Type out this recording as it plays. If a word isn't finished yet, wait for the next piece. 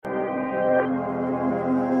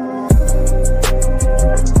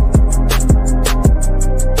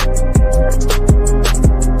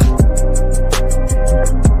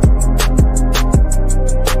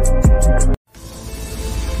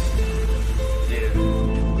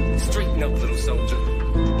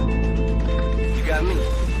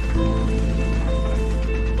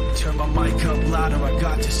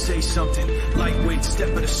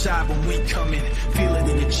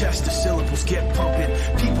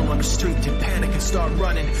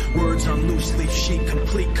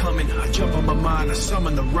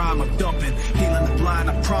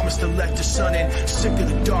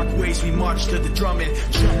To the drumming,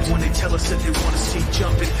 jump when they tell us that they want to see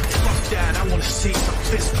jumping. Fuck that, I want to see some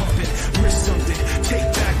fist pumping. Risk something, take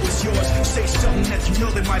back what's yours. Say something that you know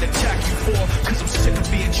they might attack you for. Cause I'm sick of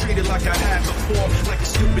being treated like I have before. Like a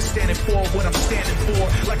stupid standing for what I'm standing for.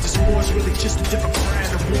 Like this war's really just a different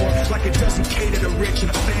brand of war. Like it doesn't cater to rich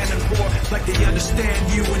and a fan of war. Like they understand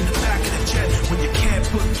you in the back of the jet when you can't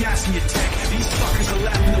put gas in your tank. These fuckers are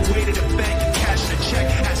laughing away to the bank and cashing a check,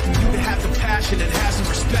 asking you to have the passion and have some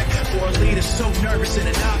respect for a leader so nervous in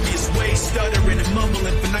an obvious way, stuttering and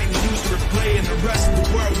mumbling for nightly news to replay, and the rest of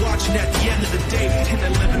the world watching at the end of the day in their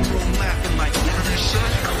living room laughing like,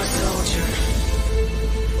 I'm a soldier.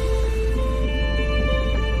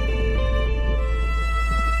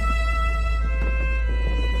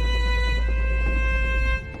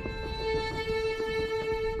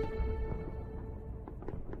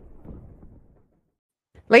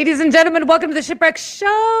 Ladies and gentlemen, welcome to the Shipwreck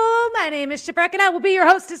Show. My name is Shipwreck, and I will be your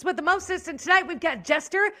hostess with the mostest. And tonight we've got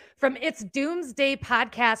Jester from It's Doomsday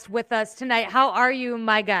Podcast with us tonight. How are you,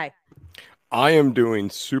 my guy? I am doing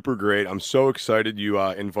super great. I'm so excited you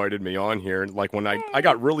invited me on here. Like when I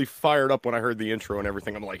got really fired up when I heard the intro and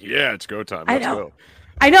everything. I'm like, yeah, it's go time. Let's go.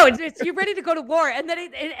 I know. It's you're ready to go to war, and then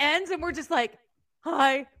it ends, and we're just like,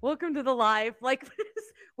 hi, welcome to the live. Like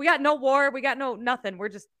we got no war, we got no nothing. We're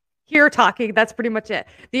just here talking. That's pretty much it.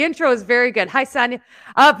 The intro is very good. Hi, Sonia.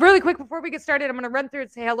 Really quick before we get started, I'm going to run through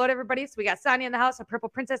and say hello to everybody. So we got Sonia in the house, a Purple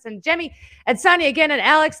Princess, and Jemmy, and Sonia again, and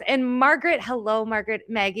Alex, and Margaret. Hello, Margaret.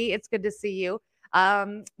 Maggie, it's good to see you.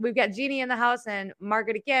 We've got Jeannie in the house, and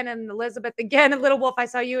Margaret again, and Elizabeth again, and Little Wolf, I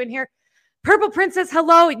saw you in here. Purple Princess,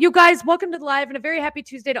 hello. You guys, welcome to the live, and a very happy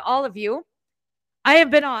Tuesday to all of you. I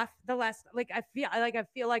have been off the last, I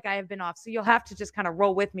feel like I have been off. So you'll have to just kind of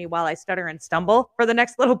roll with me while I stutter and stumble for the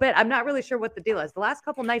next little bit. I'm not really sure what the deal is. The last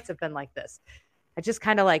couple nights have been like this. I just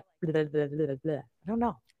kind of like, blah, blah, blah, blah. I don't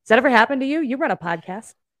know. Does that ever happen to you? You run a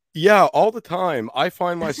podcast. Yeah, all the time. I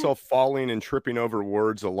find myself falling and tripping over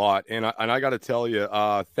words a lot. And I got to tell you,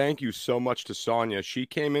 thank you so much to Sonia. She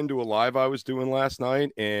came into a live I was doing last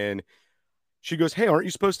night, and she goes, hey, aren't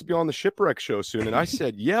you supposed to be on the Shipwreck Show soon? And I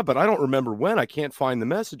said, yeah, but I don't remember when. I can't find the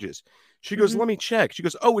messages. She goes, let me check. She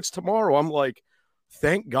goes, oh, it's tomorrow. I'm like,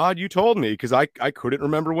 thank God you told me, because I couldn't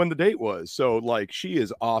remember when the date was. So, like, she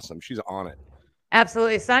is awesome. She's on it.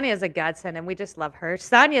 Absolutely. Sonia is a godsend, and we just love her.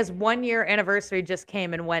 Sonia's 1 year anniversary just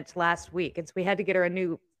came and went last week. And so we had to get her a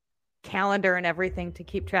new calendar and everything to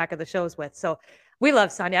keep track of the shows with. So we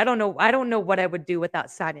love Sonia. I don't know what I would do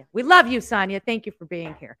without Sonia. We love you, Sonia. Thank you for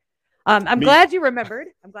being here. I'm glad you remembered.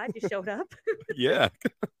 I'm glad you showed up. Yeah.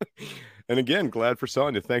 And again, glad for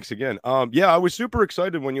Sonia. Thanks again. Yeah, I was super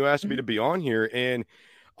excited when you asked me to be on here, and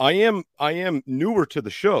I am newer to the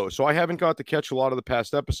show, so I haven't got to catch a lot of the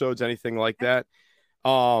past episodes, anything like that.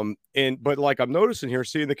 But like I'm noticing here,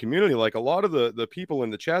 seeing the community, like a lot of the people in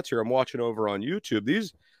the chats here, I'm watching over on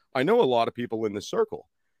YouTube. I know a lot of people in this circle.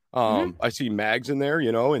 I see Mags in there,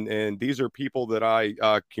 and these are people that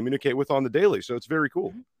I communicate with on the daily. So it's very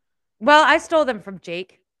cool. Well, I stole them from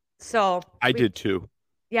Jake. So I did too.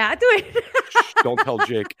 Yeah, do it. Don't tell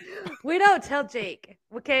Jake. We don't tell Jake.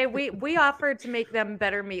 Okay, we offered to make them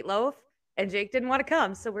better meatloaf, and Jake didn't want to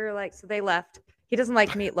come. So we were like, so they left. He doesn't like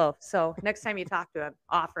meatloaf. So next time you talk to him,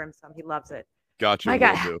 offer him some. He loves it. Gotcha. My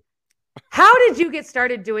God. How did you get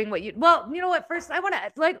started doing what you? Well, you know what? First, I want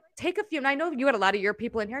to take a few. And I know you had a lot of your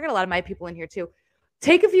people in here. I got a lot of my people in here too.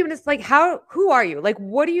 Take a few minutes. Who are you? Like,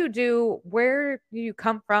 what do you do? Where do you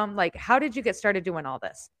come from? Like, how did you get started doing all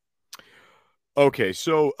this? Okay,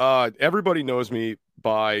 so everybody knows me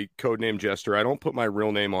by codename Jester. I don't put my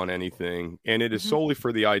real name on anything, and it is solely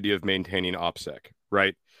for the idea of maintaining OPSEC,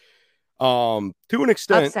 right? To an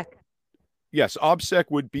extent, OPSEC. Yes, OPSEC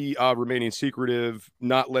would be remaining secretive,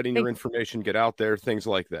 not letting your information get out there, things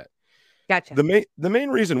like that. Gotcha. The main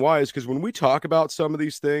reason why is because when we talk about some of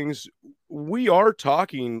these things, we are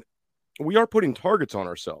putting targets on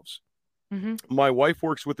ourselves. My wife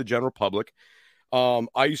works with the general public.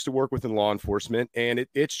 I used to work within law enforcement, and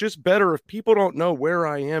it's just better if people don't know where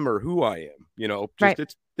I am or who I am.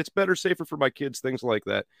 It's better, safer for my kids, things like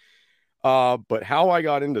that. But how I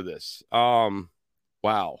got into this,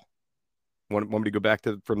 wow. Want me to go back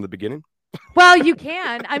to from the beginning? Well, you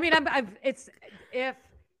can. I mean, I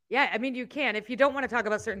mean, you can. If you don't want to talk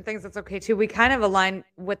about certain things, that's okay too. We kind of align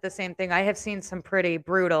with the same thing. I have seen some pretty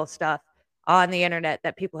brutal stuff on the internet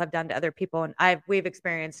that people have done to other people, and we've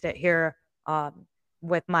experienced it here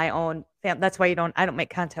with my own family. That's why I don't make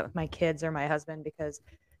contact with my kids or my husband because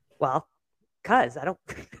I don't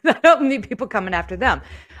I don't need people coming after them.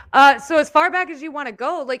 So as far back as you want to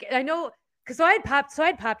go, like I know because I'd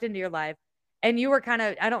popped into your live and you were kind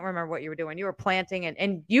of, I don't remember what you were doing. You were planting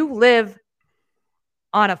and you live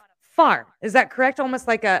on a farm. Is that correct? Almost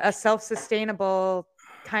like a self-sustainable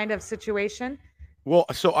kind of situation. Well,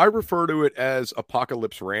 so I refer to it as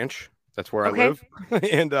Apocalypse Ranch. That's where I live.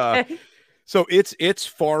 And so it's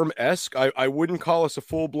farm-esque. I wouldn't call us a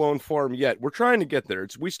full-blown farm yet. We're trying to get there.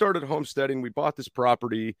 We started homesteading. We bought this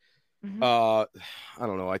property, I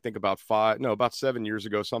don't know, I think about 7 years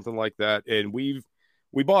ago, something like that. And we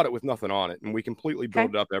bought it with nothing on it, and we completely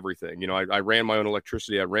built up everything. You know, I ran my own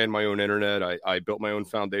electricity. I ran my own internet. I built my own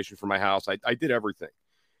foundation for my house. I did everything.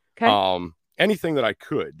 Okay. Anything that I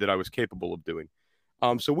could, that I was capable of doing.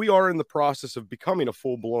 So we are in the process of becoming a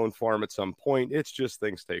full-blown farm at some point. It's just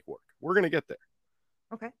things take work. We're going to get there.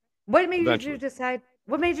 Okay. What made you decide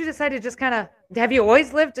to just kind of, have you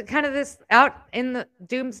always lived kind of this out in the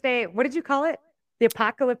doomsday? What did you call it? The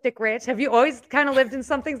apocalyptic ranch. Have you always kind of lived in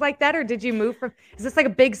something like that? Or did you move is this like a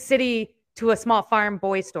big city to a small farm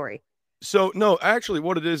boy story? So no, actually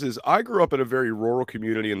what it is I grew up in a very rural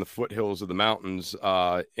community in the foothills of the mountains.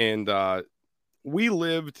 And we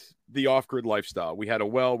lived the off-grid lifestyle. We had a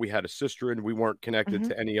well, we had a cistern. We weren't connected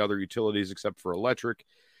to any other utilities except for electric.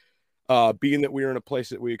 Being that we were in a place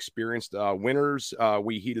that we experienced winters,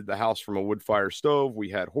 we heated the house from a wood fire stove.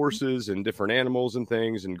 We had horses and different animals and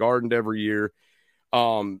things and gardened every year.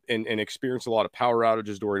 And experienced a lot of power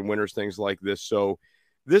outages during winters, things like this. So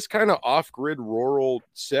this kind of off-grid rural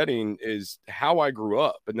setting is how I grew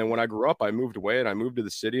up. And then when I grew up, I moved away and I moved to the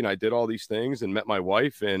city and I did all these things and met my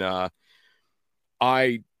wife. And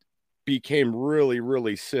I became really,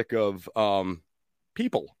 really sick of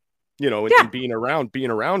people, you know, and being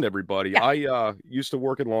around everybody. Yeah. I used to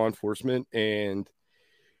work in law enforcement, and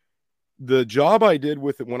the job I did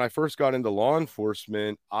with it when I first got into law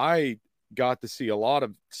enforcement, I got to see a lot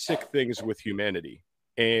of sick things with humanity.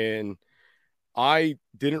 And I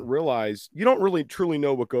didn't realize you don't really truly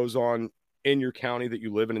know what goes on in your county that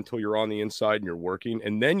you live in until you're on the inside and you're working,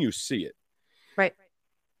 and then you see it. Right.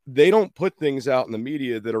 They don't put things out in the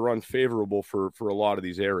media that are unfavorable for a lot of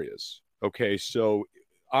these areas. Okay. So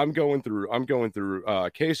I'm going through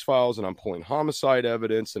case files, and I'm pulling homicide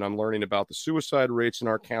evidence, and I'm learning about the suicide rates in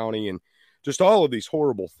our county and just all of these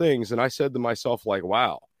horrible things. And I said to myself, like,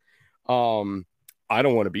 wow, I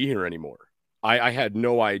don't want to be here anymore. I had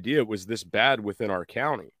no idea it was this bad within our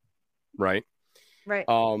county. Right. Right.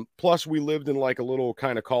 Plus we lived in like a little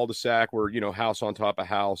kind of cul-de-sac where, you know, house on top of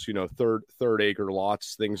house, you know, third acre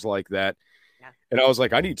lots, things like that. Yeah. And I was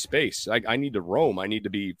like, I need space. I need to roam. I need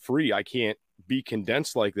to be free. I can't be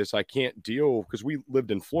condensed like this. I can't deal, because we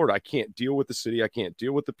lived in Florida. I can't deal with the city. I can't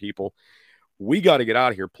deal with the people. We got to get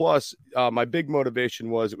out of here. Plus, my big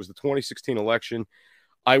motivation was, it was the 2016 election.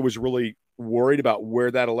 I was really worried about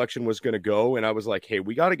where that election was going to go. And I was like, hey,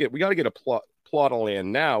 we got to get a plot of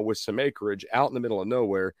land now with some acreage out in the middle of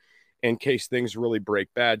nowhere in case things really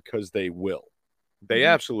break bad, because they will. They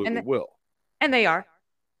absolutely will. And they are.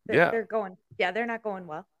 They're not going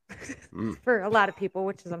well for a lot of people,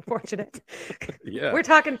 which is unfortunate. Yeah. We're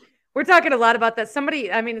talking a lot about that. Somebody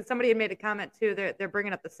had made a comment too. They're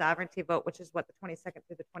bringing up the sovereignty vote, which is what, the 22nd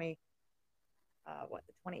through the 23rd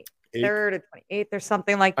or 28th or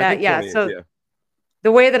something like that. Yeah. So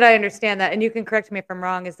the way that I understand that, and you can correct me if I'm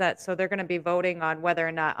wrong, is that so they're going to be voting on whether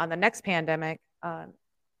or not on the next pandemic,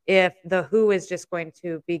 if the WHO is just going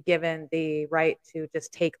to be given the right to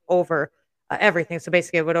just take over everything. So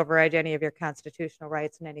basically it would override any of your constitutional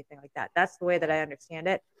rights and anything like that. That's the way that I understand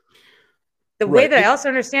it. The way that I also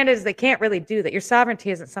understand it is they can't really do that. Your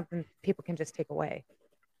sovereignty isn't something people can just take away.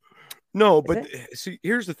 No, but see,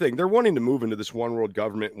 here's the thing. They're wanting to move into this one world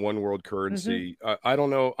government, one world currency. I don't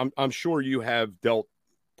know. I'm sure you have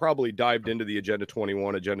probably dived into the Agenda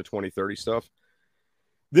 21, Agenda 2030 stuff.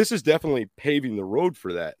 This is definitely paving the road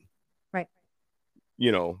for that. Right.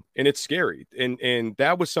 You know, and it's scary. And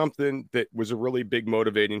that was something that was a really big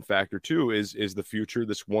motivating factor too, is the future,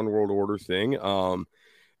 this one world order thing,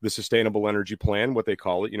 the sustainable energy plan, what they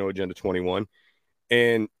call it, you know, Agenda 21.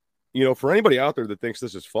 And you know, for anybody out there that thinks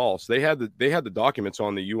this is false, they had the documents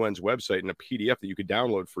on the UN's website in a PDF that you could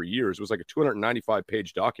download for years. It was like a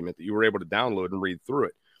 295-page document that you were able to download and read through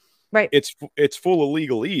it. Right. It's full of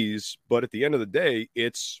legalese, but at the end of the day,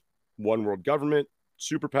 it's one world government,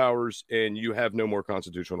 superpowers, and you have no more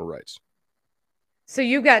constitutional rights. So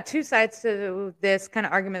you've got two sides to this kind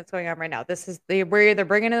of argument that's going on right now. This is we're either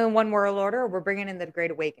bringing in the one world order or we're bringing in the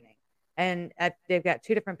Great Awakening. And they've got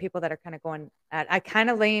two different people that are kind of going at. I kind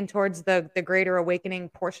of lean towards the Greater Awakening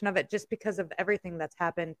portion of it, just because of everything that's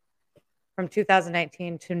happened from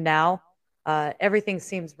 2019 to now. Everything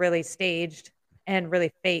seems really staged and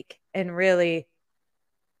really fake and really,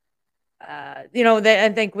 I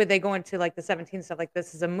think when they go into like the 17 stuff, like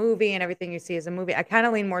this is a movie and everything you see is a movie. I kind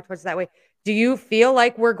of lean more towards that way. Do you feel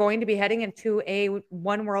like we're going to be heading into a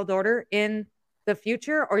one world order in the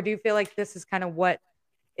future, or do you feel like this is kind of what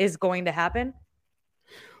is going to happen?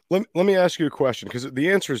 Let me ask you a question, because the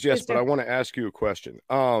answer is yes, but I want to ask you a question.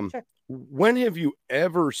 Sure. When have you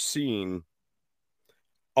ever seen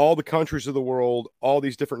all the countries of the world, all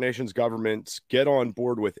these different nations, governments get on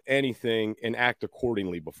board with anything and act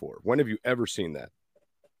accordingly before? When have you ever seen that?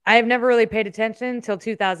 I've never really paid attention until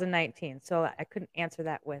 2019, so I couldn't answer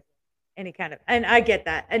that with any kind of, and I get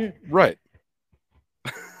that. And right.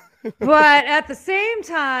 But at the same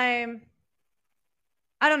time,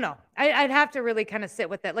 I don't know. I'd have to really kind of sit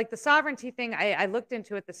with it. Like the sovereignty thing, I looked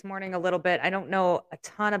into it this morning a little bit. I don't know a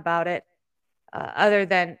ton about it, other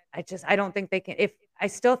than I don't think they can. I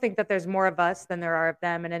still think that there's more of us than there are of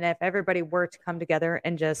them. And then if everybody were to come together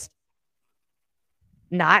and just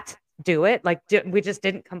not do it, like we just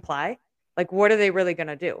didn't comply, like what are they really going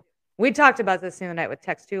to do? We talked about this the other night with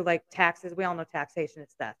text too, like taxes. We all know taxation is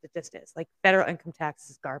theft. It just is. Like federal income tax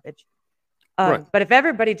is garbage. Right. But if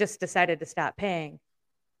everybody just decided to stop paying,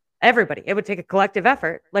 everybody, it would take a collective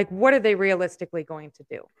effort. Like, what are they realistically going to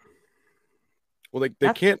do? Well,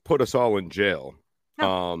 they can't put us all in jail.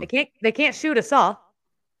 No, they can't shoot us all.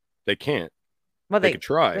 They can't. Well, they could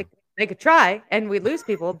try. They could try, and we lose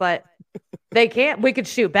people, but they can't. We could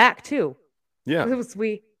shoot back too. Yeah.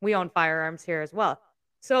 We own firearms here as well.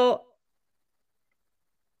 So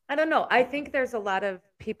I don't know. I think there's a lot of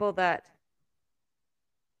people that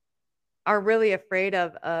are really afraid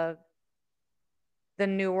of the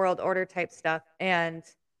New World Order type stuff and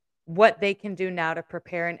what they can do now to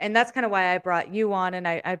prepare. And that's kind of why I brought you on, and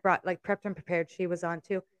I brought like Prepped and Prepared. She was on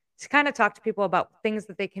too, to kind of talk to people about things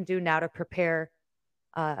that they can do now to prepare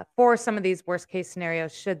for some of these worst case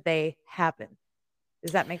scenarios should they happen.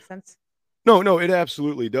 Does that make sense? No, it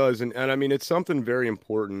absolutely does. And I mean, it's something very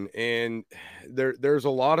important. And there's a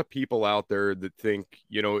lot of people out there that think,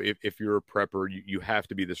 if you're a prepper, you have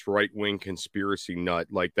to be this right-wing conspiracy nut.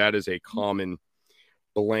 Like that is a common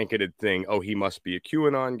blanketed thing. Oh, he must be a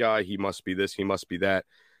QAnon guy. He must be this. He must be that.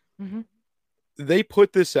 Mm-hmm. They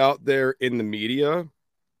put this out there in the media.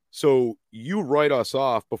 So you write us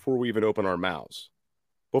off before we even open our mouths.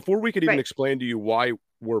 Before we could even explain to you why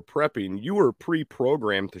we're prepping, you were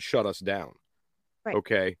pre-programmed to shut us down. Right.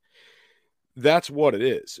 Okay. That's what it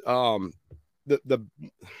is. The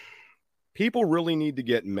people really need to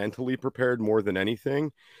get mentally prepared more than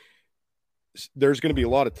anything. There's going to be a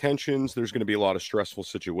lot of tensions. There's going to be a lot of stressful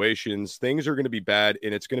situations. Things are going to be bad,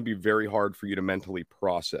 and it's going to be very hard for you to mentally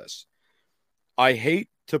process. I hate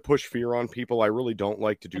to push fear on people. I really don't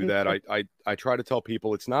like to do that. I try to tell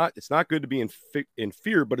people it's not good to be in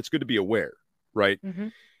fear, but it's good to be aware, right? Mm-hmm.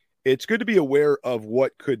 It's good to be aware of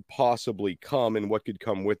what could possibly come and what could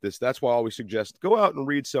come with this. That's why I always suggest go out and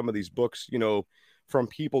read some of these books, from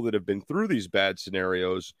people that have been through these bad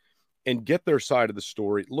scenarios and get their side of the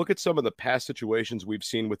story. Look at some of the past situations we've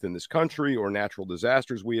seen within this country or natural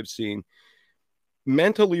disasters we have seen.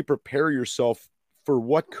 Mentally prepare yourself for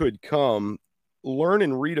what could come. Learn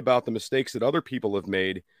and read about the mistakes that other people have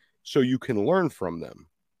made so you can learn from them,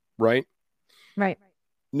 right? Right.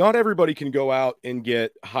 Not everybody can go out and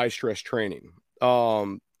get high stress training.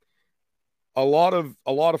 A lot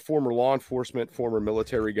of former law enforcement, former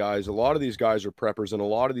military guys, a lot of these guys are preppers, and a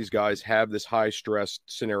lot of these guys have this high stress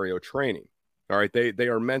scenario training. All right. They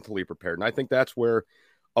are mentally prepared. And I think that's where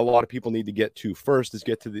a lot of people need to get to first, is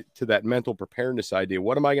get to that mental preparedness idea.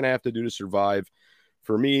 What am I going to have to do to survive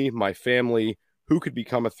for me, my family? Who could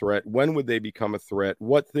become a threat? When would they become a threat?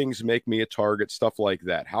 What things make me a target? Stuff like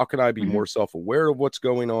that. How can I be more self-aware of what's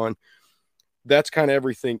going on? That's kind of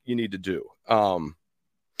everything you need to do.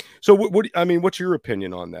 So what's your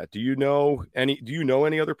opinion on that? Do you know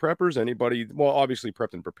any other preppers? Anybody? Well, obviously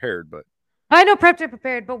Prepped and Prepared, but I know Prepped and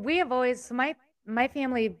Prepared, but we have always, my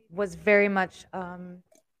family was very much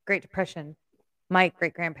Great Depression. My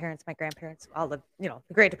great-grandparents, my grandparents, all the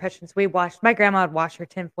Great Depressions. My grandma would wash her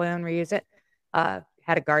tinfoil and reuse it.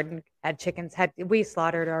 Had a garden, had chickens, we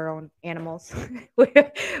slaughtered our own animals.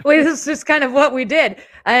 This is just kind of what we did.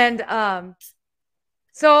 And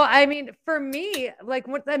So, I mean, for me, like,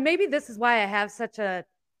 maybe this is why I have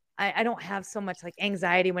I don't have so much like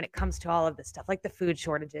anxiety when it comes to all of this stuff, like the food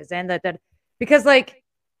shortages and because like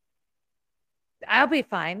I'll be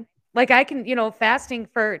fine. Like I can, fasting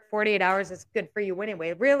for 48 hours is good for you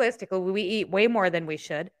anyway. Realistically, we eat way more than we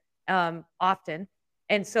should, often.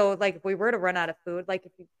 And so like if we were to run out of food, like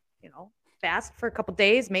if you fast for a couple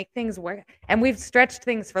days, make things work. And we've stretched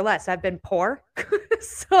things for less. I've been poor.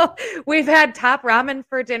 So we've had top ramen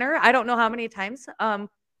for dinner. I don't know how many times,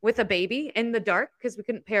 with a baby in the dark because we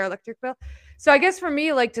couldn't pay our electric bill. So I guess for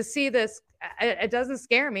me, like to see this, it doesn't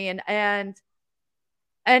scare me. As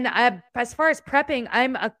far as prepping, I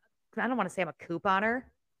don't want to say I'm a couponer,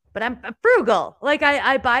 but I'm frugal. Like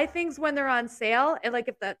I buy things when they're on sale. And like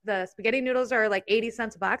if the spaghetti noodles are like 80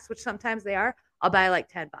 cents a box, which sometimes they are, I'll buy like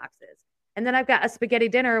 10 boxes. And then I've got a spaghetti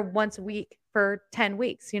dinner once a week for 10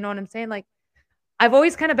 weeks. You know what I'm saying? Like I've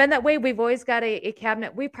always kind of been that way. We've always got a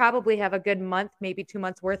cabinet. We probably have a good month, maybe 2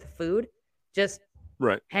 months worth of food just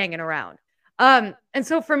hanging around. And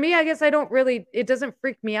so for me, I guess it doesn't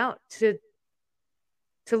freak me out to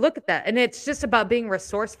look at that. And it's just about being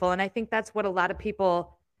resourceful. And I think that's what a lot of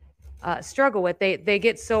people struggle with. They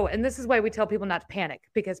get so, and this is why we tell people not to panic,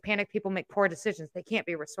 because panic people make poor decisions. They can't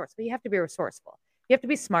be resourceful. You have to be resourceful. You have to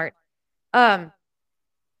be smart. And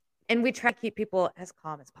we try to keep people as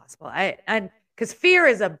calm as possible. Because fear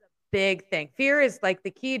is a big thing. Fear is like the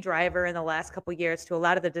key driver in the last couple of years to a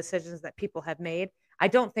lot of the decisions that people have made. I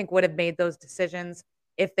don't think would have made those decisions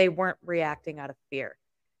if they weren't reacting out of fear.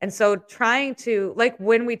 And so trying to, like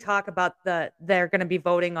when we talk about they're going to be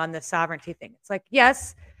voting on the sovereignty thing, it's like,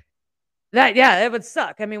 yes, it would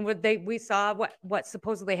suck. I mean, we saw what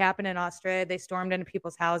supposedly happened in Australia. They stormed into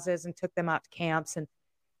people's houses and took them out to camps. And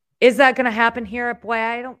is that going to happen here? Boy,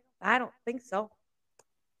 I don't think so.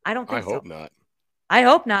 I don't think so. I hope not. I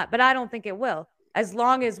hope not, but I don't think it will. As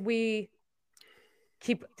long as we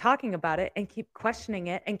keep talking about it and keep questioning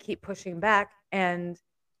it and keep pushing back, and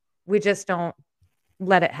we just don't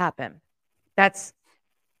let it happen. That's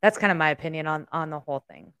kind of my opinion on the whole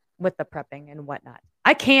thing with the prepping and whatnot.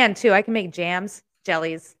 I can too. I can make jams,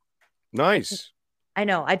 jellies. Nice. I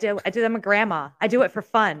know. I do. I'm a grandma. I do it for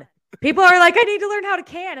fun. People are like, I need to learn how to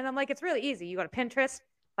can. And I'm like, it's really easy. You go to Pinterest,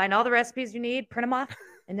 find all the recipes you need, print them off,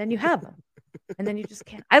 and then you have them. And then you just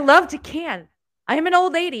can. I love to can. I am an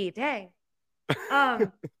old lady. Dang.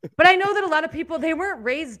 But I know that a lot of people, they weren't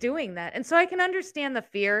raised doing that. And so I can understand the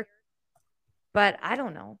fear. But I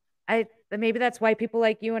don't know. Maybe that's why people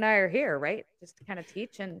like you and I are here, right? Just to kind of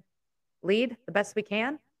teach and lead the best we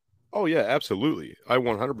can. Oh yeah, absolutely. I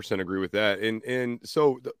 100% agree with that. And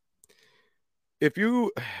so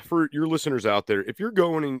for your listeners out there, if you're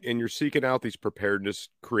going and you're seeking out these preparedness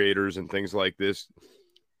creators and things like this,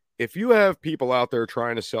 if you have people out there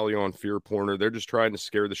trying to sell you on fear porn, or they're just trying to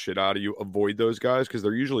scare the shit out of you, avoid those guys, because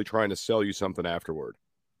they're usually trying to sell you something afterward,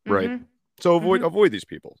 right? Mm-hmm. So avoid these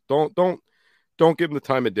people. Don't give them the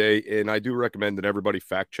time of day. And I do recommend that everybody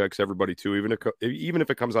fact checks everybody too, even if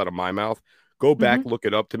it comes out of my mouth. Go back, look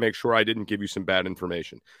it up to make sure I didn't give you some bad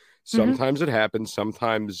information. Sometimes it happens.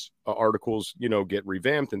 Sometimes articles, get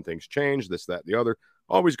revamped and things change, this, that, the other.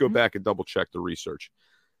 Always go back and double check the research.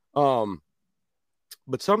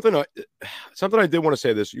 But something I did want to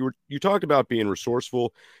say this. You talked about being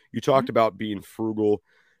resourceful. You talked about being frugal.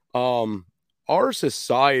 Our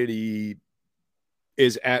society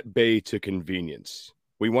is at bay to convenience.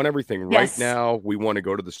 We want everything right now. We want to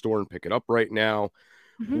go to the store and pick it up right now.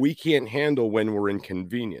 We can't handle when we're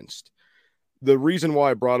inconvenienced. The reason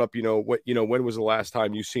why I brought up, when was the last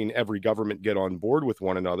time you seen every government get on board with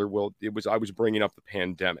one another? Well, I was bringing up the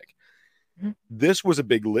pandemic. This was a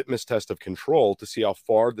big litmus test of control to see how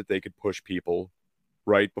far that they could push people,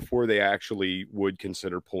 right, before they actually would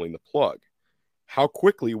consider pulling the plug. How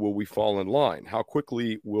quickly will we fall in line? How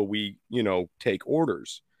quickly will we, take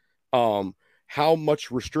orders? How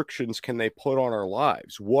much restrictions can they put on our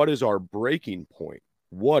lives? What is our breaking point?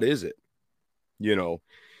 What is it?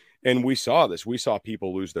 And we saw this. We saw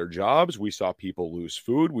people lose their jobs. We saw people lose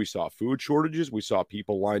food. We saw food shortages. We saw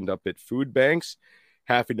people lined up at food banks,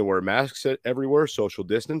 having to wear masks everywhere, social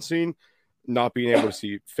distancing, not being able to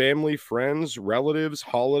see family, friends, relatives,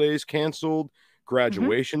 holidays canceled,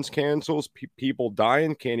 graduations canceled, people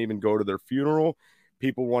dying, can't even go to their funeral.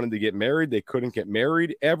 People wanted to get married. They couldn't get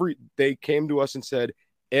married. They came to us and said,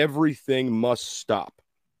 everything must stop.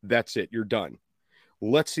 That's it. You're done.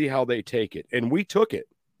 Let's see how they take it. And we took it.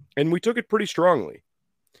 And we took it pretty strongly.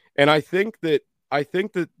 And I think that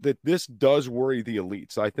this does worry the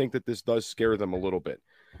elites. I think that this does scare them a little bit.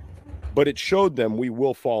 But it showed them we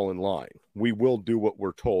will fall in line. we will do what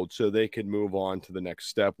we're told so they can move on to the next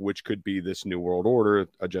step, which could be this New World Order,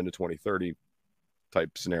 Agenda 2030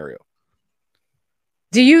 type scenario.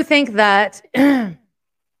 Do you think that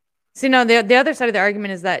see, no, the other side of the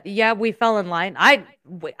argument is that, yeah, we fell in line. I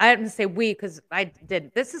didn't say we because I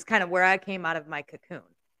did. This is kind of where I came out of my cocoon.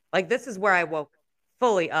 Like, this is where I woke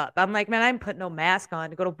fully up. I'm like, man, I'm putting no mask on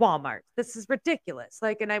to go to Walmart. This is ridiculous.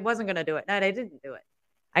 Like, and I wasn't going to do it. And I didn't do it.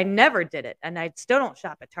 I never did it. And I still don't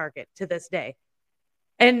shop at Target to this day.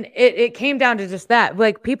 And it came down to just that.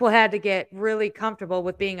 Like, people had to get really comfortable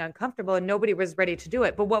with being uncomfortable, and nobody was ready to do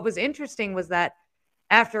it. But what was interesting was that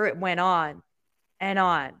after it went on and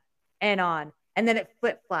on, and then it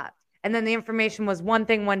flip-flopped, and then the information was one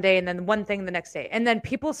thing one day and then one thing the next day, and then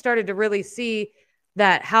people started to really see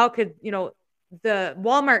that how could, the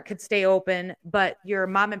Walmart could stay open, but your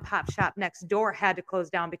mom and pop shop next door had to close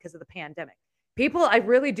down because of the pandemic. People, I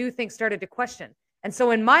really do think, started to question. And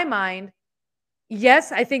so in my mind,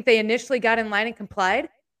 yes, I think they initially got in line and complied,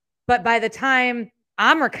 but by the time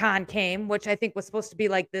Omicron came, which I think was supposed to be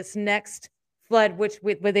like this next flood,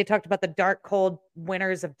 where they talked about the dark, cold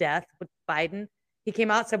winters of death with Biden. He came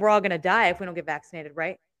out and said, we're all going to die if we don't get vaccinated,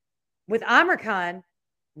 right? With Omicron,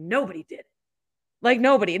 nobody did it. Like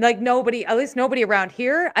nobody, at least nobody around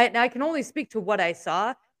here. I can only speak to what I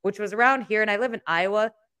saw, which was around here. And I live in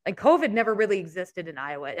Iowa. Like, COVID never really existed in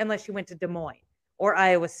Iowa unless you went to Des Moines or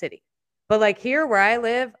Iowa City. But like here where I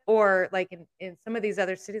live, or like in some of these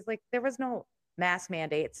other cities, like there was no mask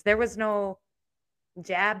mandates. There was no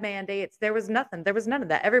jab mandates. There was nothing. There was none of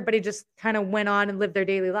that. Everybody just kind of went on and lived their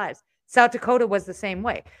daily lives. South Dakota was the same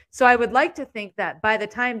way. So I would like to think that by the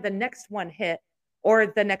time the next one hit or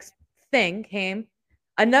the next thing came,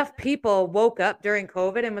 enough people woke up during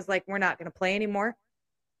COVID and was like, we're not going to play anymore,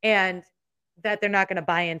 and that they're not going to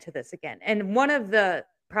buy into this again. And one of the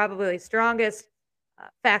probably strongest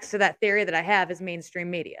facts to that theory that I have is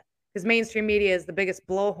mainstream media, because mainstream media is the biggest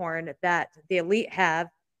blowhorn that the elite have,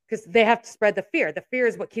 because they have to spread the fear. The fear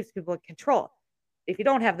is what keeps people in control. If you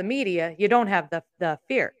don't have the media, you don't have the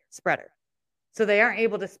fear spreader. So they aren't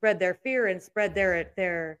able to spread their fear and spread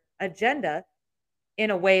their agenda in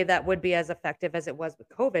a way that would be as effective as it was with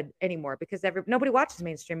COVID anymore, because nobody watches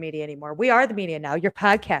mainstream media anymore. We are the media now. Your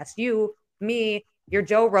podcast, you, me, your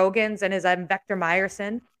Joe Rogans, and his Vector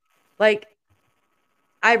Meyerson. Like,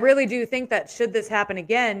 I really do think that should this happen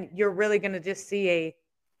again, you're really going to just see a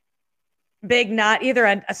big either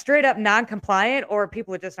a straight up non-compliant, or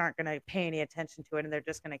people just aren't going to pay any attention to it and they're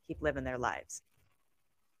just going to keep living their lives.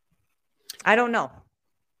 I don't know.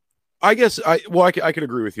 I guess I could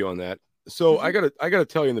agree with you on that. So I gotta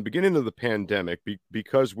tell you, in the beginning of the pandemic,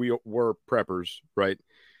 because we were preppers, right?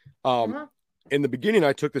 In the beginning,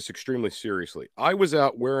 I took this extremely seriously. I was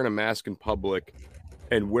out wearing a mask in public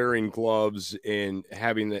and wearing gloves and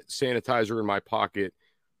having that sanitizer in my pocket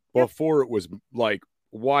before it was like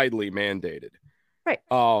widely mandated. Right.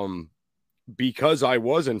 Because I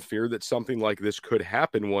was in fear that something like this could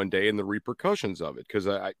happen one day and the repercussions of it, because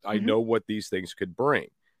I know what these things could bring.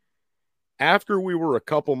 After we were a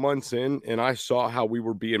couple months in and I saw how we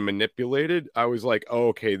were being manipulated, I was like, oh,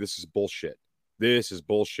 okay, this is bullshit. This is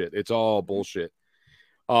bullshit. It's all bullshit.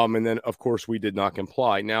 And then, of course, we did not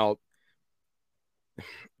comply. Now,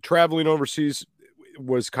 traveling overseas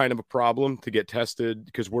was kind of a problem to get tested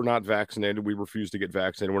because we're not vaccinated. We refuse to get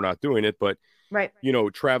vaccinated. We're not doing it. But, right,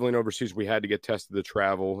 traveling overseas, we had to get tested to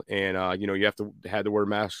travel. And, you had to wear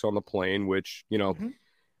masks on the plane, which,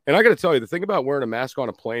 And I got to tell you, the thing about wearing a mask on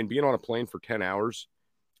a plane, being on a plane for 10 hours,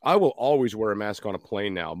 I will always wear a mask on a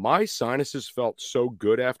plane now. My sinuses felt so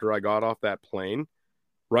good after I got off that plane,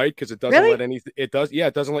 right? Because it doesn't let anything, it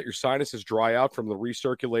doesn't let your sinuses dry out from the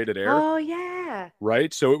recirculated air. Oh, yeah.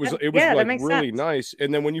 Right? So it was like really sense. nice.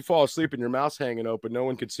 And then when you fall asleep and your mouth's hanging open, no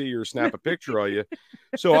one can see you or snap a picture of you.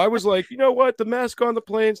 So I was like, you know what? The mask on the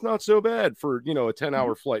plane's not so bad for, a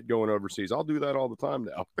 10-hour flight going overseas. I'll do that all the time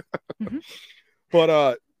now.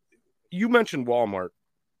 But, you mentioned Walmart,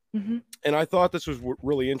 and I thought this was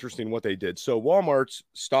really interesting what they did. So Walmart's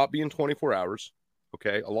stopped being 24 hours.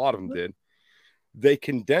 Okay. A lot of them did. They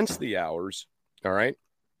condensed the hours. All right.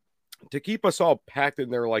 To keep us all packed in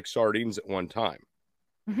there like sardines at one time.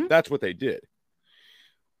 That's what they did.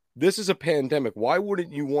 This is a pandemic. Why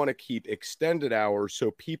wouldn't you want to keep extended hours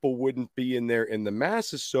so people wouldn't be in there in the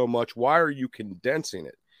masses so much? Why are you condensing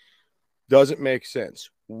it? Doesn't make sense.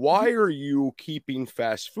 Why are you keeping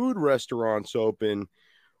fast food restaurants open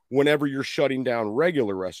whenever you're shutting down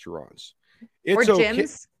regular restaurants? It's or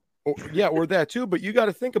gyms. Okay. Or that too. But you got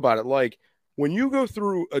to think about it. Like when you go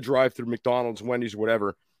through a drive-through, McDonald's, Wendy's,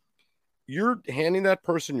 whatever, you're handing that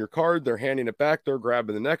person your card. They're handing it back. They're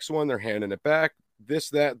grabbing the next one. They're handing it back. this,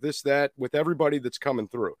 that, with everybody that's coming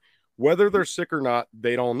through. Whether they're sick or not,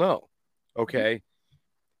 they don't know. Okay.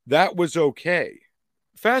 That was okay.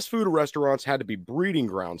 Fast food restaurants had to be breeding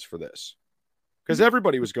grounds for this because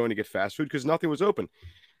everybody was going to get fast food because nothing was open.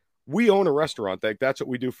 We own a restaurant. That's what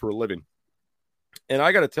we do for a living. And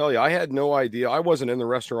I got to tell you, I had no idea. I wasn't in the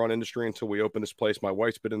restaurant industry until we opened this place. My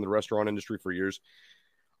wife's been in the restaurant industry for years.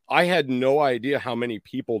 I had no idea how many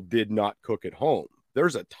people did not cook at home.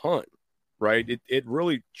 There's a ton, right? It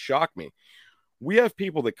really shocked me. We have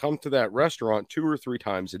people that come to that restaurant 2 or 3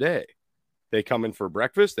 times a day. They come in for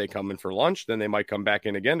breakfast, they come in for lunch, then they might come back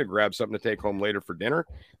in again to grab something to take home later for dinner.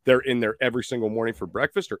 They're in there every single morning for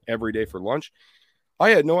breakfast or every day for lunch. I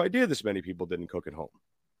had no idea this many people didn't cook at home.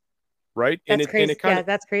 Right? That's crazy.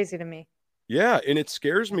 That's crazy to me. Yeah, and it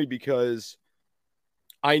scares me because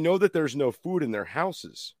I know that there's no food in their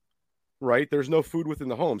houses, right? There's no food within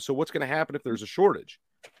the home. So what's going to happen if there's a shortage?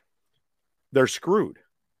 They're screwed.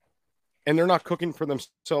 And they're not cooking for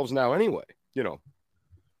themselves now anyway, you know.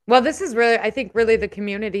 Well, this is really, I think really the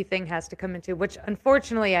community thing has to come into, which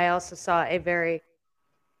unfortunately I also saw a very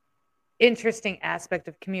interesting aspect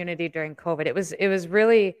of community during COVID. It was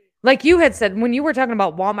really, like you had said, when you were talking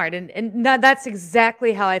about Walmart, and that's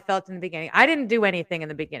exactly how I felt in the beginning. I didn't do anything in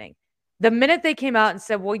the beginning. The minute they came out and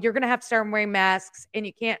said, well, you're going to have to start wearing masks and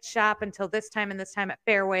you can't shop until this time and this time at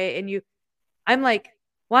Fairway. I'm like,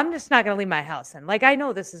 well, I'm just not going to leave my house. And like, I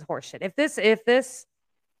know this is horseshit.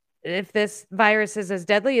 If this virus is as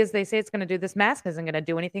deadly as they say it's going to do, this mask isn't going to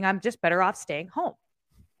do anything. I'm just better off staying home.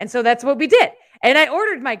 And so that's what we did. And I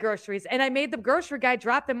ordered my groceries and I made the grocery guy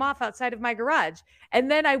drop them off outside of my garage. And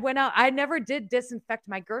then I went out. I never did disinfect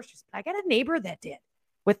my groceries, but I got a neighbor that did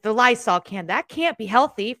with the Lysol can. That can't be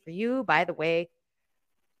healthy for you, by the way.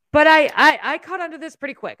 But I caught onto this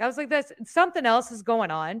pretty quick. I was like, something else is going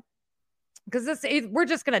on because we're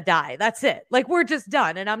just going to die. That's it. Like, we're just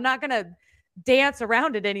done. And I'm not going to dance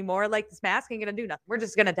around it anymore. Like, this mask ain't going to do nothing. We're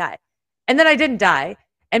just going to die. And then I didn't die.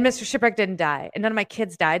 And Mr. Shipwreck didn't die. And none of my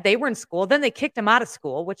kids died. They were in school. Then they kicked him out of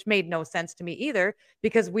school, which made no sense to me either,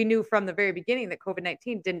 because we knew from the very beginning that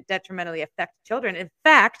COVID-19 didn't detrimentally affect children. In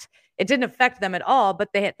fact, it didn't affect them at all,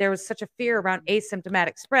 but there was such a fear around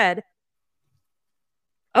asymptomatic spread.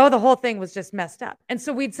 Oh, the whole thing was just messed up. And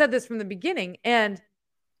so we'd said this from the beginning.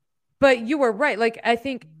 But you were right. Like, I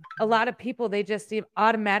think a lot of people, they just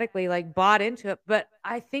automatically like bought into it. But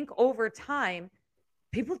I think over time,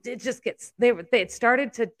 people did just it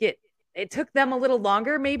started to get, it took them a little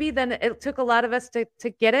longer maybe than it took a lot of us to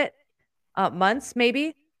get it, months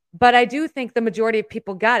maybe. But I do think the majority of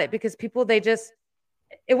people got it because people, it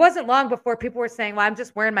wasn't long before people were saying, well, I'm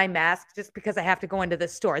just wearing my mask just because I have to go into the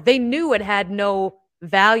store. They knew it had no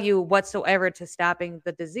value whatsoever to stopping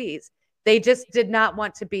the disease. They just did not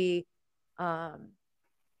want to be,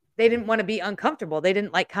 they didn't want to be uncomfortable. They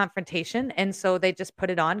didn't like confrontation. And so they just put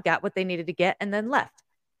it on, got what they needed to get, and then left.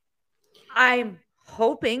 I'm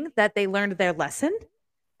hoping that they learned their lesson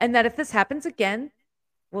and that if this happens again,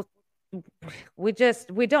 we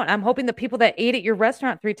don't. I'm hoping the people that ate at your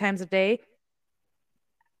restaurant 3 times a day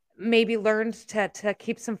maybe learned to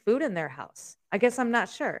keep some food in their house. I guess I'm not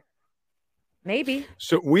sure. Maybe.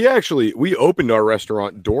 So we opened our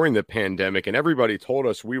restaurant during the pandemic and everybody told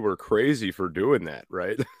us we were crazy for doing that,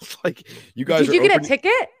 right? It's like, you guys Did you get a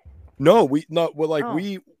ticket? No,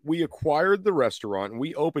 we acquired the restaurant and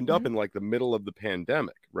we opened up in like the middle of the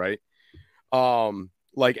pandemic, right?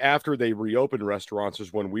 Like after they reopened restaurants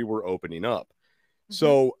is when we were opening up.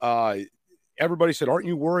 So everybody said, aren't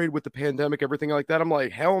you worried with the pandemic, everything like that? I'm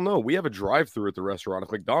like, hell no, we have a drive-through at the restaurant.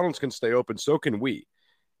 If McDonald's can stay open, so can we.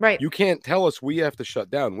 Right. You can't tell us we have to shut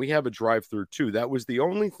down. We have a drive-through too. That was the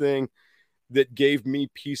only thing that gave me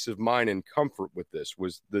peace of mind and comfort with this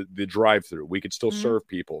was the drive-through. We could still serve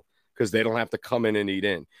people because they don't have to come in and eat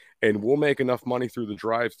in. And we'll make enough money through the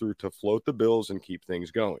drive-through to float the bills and keep things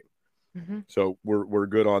going. So we're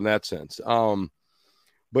good on that sense.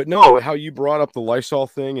 But no, how you brought up the Lysol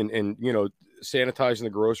thing and you know, sanitizing the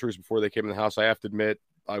groceries before they came in the house, I have to admit,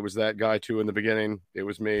 I was that guy too in the beginning. It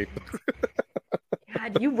was me.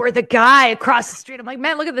 God, you were the guy across the street. I'm like,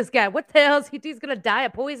 man, look at this guy. What the hell is he's going to die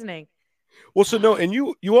of poisoning? Well, so no, and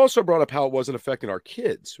you also brought up how it wasn't affecting our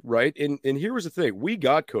kids, right? And here was the thing. We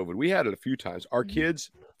got COVID. We had it a few times. Our kids,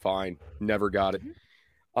 fine, never got it.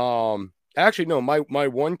 Actually, no, my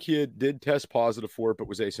one kid did test positive for it, but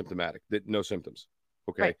was asymptomatic. No symptoms.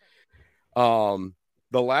 Okay. Right.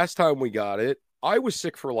 The last time we got it, I was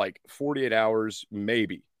sick for like 48 hours,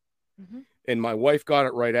 maybe. And my wife got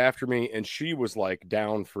it right after me, and she was like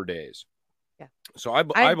down for days. Yeah. So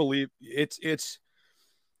I believe it's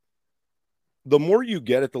the more you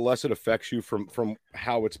get it, the less it affects you from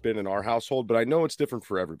how it's been in our household. But I know it's different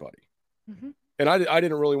for everybody. Mm-hmm. And I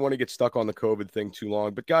didn't really want to get stuck on the COVID thing too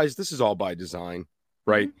long. But guys, this is all by design,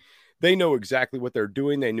 right? Mm-hmm. They know exactly what they're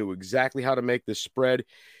doing. They knew exactly how to make this spread.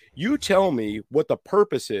 You tell me what the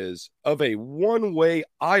purpose is of a one-way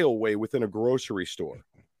aisleway within a grocery store.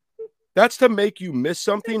 That's to make you miss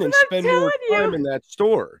something and spend more time in that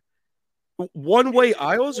store. One-way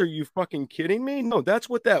aisles? Are you fucking kidding me? No, that's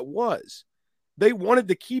what that was. They wanted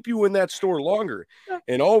to keep you in that store longer.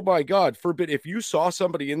 And oh my God, forbid if you saw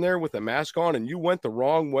somebody in there with a mask on and you went the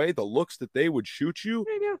wrong way, the looks that they would shoot you.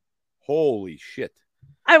 Holy shit.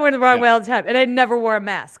 I went the wrong way all the time, and I never wore a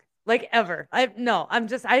mask, like ever.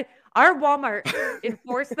 Our Walmart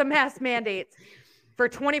enforced the mask mandates for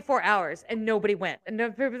 24 hours, and nobody went. And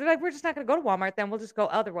they're like, we're just not going to go to Walmart, then we'll just go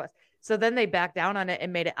otherwise. So then they backed down on it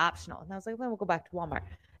and made it optional. And I was like, well, we'll go back to Walmart.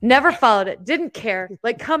 Never followed it. Didn't care.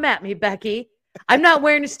 Like, come at me, Becky. I'm not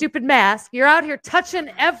wearing a stupid mask. You're out here touching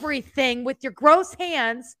everything with your gross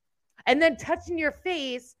hands and then touching your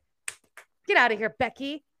face. Get out of here,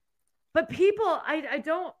 Becky. But people, I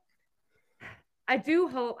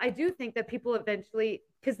do think that people eventually,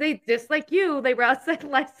 because they, just like you, they were outside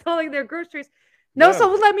selling their groceries. No, yeah.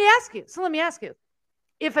 So let me ask you.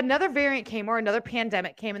 If another variant came or another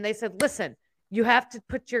pandemic came and they said, listen, you have to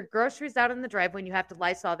put your groceries out in the driveway and you have to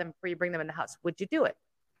Lysol them before you bring them in the house, would you do it?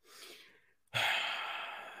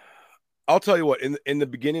 I'll tell you what, in the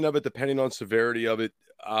beginning of it, depending on severity of it,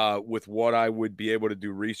 with what I would be able to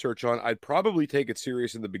do research on, I'd probably take it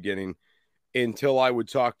serious in the beginning until I would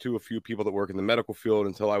talk to a few people that work in the medical field,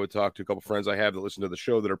 until I would talk to a couple friends I have that listen to the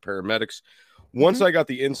show that are paramedics. Once I got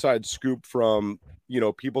the inside scoop from,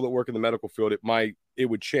 people that work in the medical field, it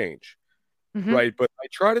would change. Right. But I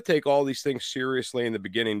try to take all these things seriously in the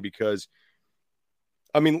beginning because,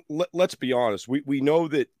 I mean, let's be honest. We know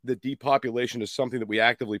that the depopulation is something that we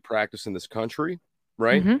actively practice in this country,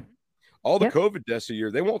 right? All the COVID deaths a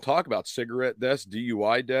year, they won't talk about cigarette deaths,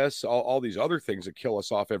 DUI deaths, all these other things that kill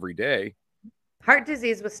us off every day. Heart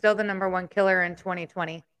disease was still the #1 killer in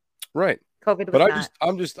 2020. Right. COVID was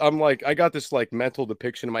but I'm like, I got this like mental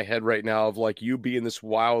depiction in my head right now of like you being this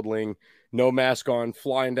wildling, no mask on,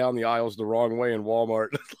 flying down the aisles the wrong way in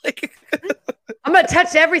Walmart. Like, I'm going to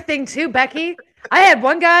touch everything too, Becky. I had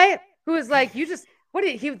one guy who was like,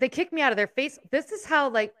 they kicked me out of their face. This is how,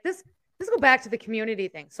 like, let's go back to the community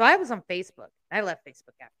thing. So I was on Facebook. I left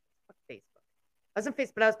Facebook after. Fuck Facebook. I was on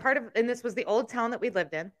Facebook, but I was part of, and this was the old town that we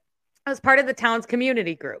lived in. I was part of the town's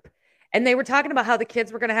community group. And they were talking about how the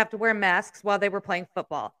kids were going to have to wear masks while they were playing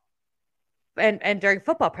football and during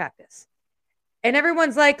football practice. And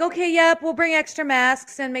everyone's like, okay, yep, we'll bring extra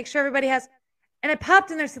masks and make sure everybody has. And I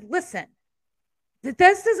popped in there and said, listen, this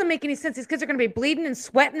doesn't make any sense. These kids are going to be bleeding and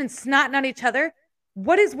sweating and snotting on each other.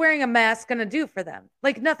 What is wearing a mask going to do for them?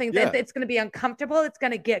 Like nothing. Yeah. It's going to be uncomfortable. It's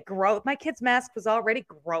going to get gross. My kid's mask was already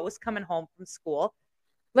gross coming home from school.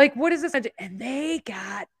 Like, what is this? And they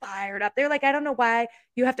got fired up. They're like, I don't know why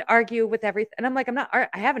you have to argue with everything. And I'm like, I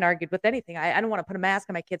haven't argued with anything. I don't want to put a mask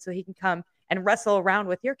on my kid so he can come and wrestle around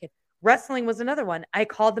with your kid. Wrestling was another one. I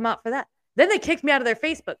called them out for that. Then they kicked me out of their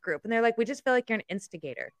Facebook group. And they're like, we just feel like you're an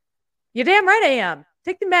instigator. You're damn right I am.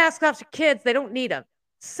 Take the mask off your kids. They don't need them.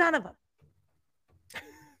 Son of them.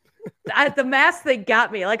 The mask, they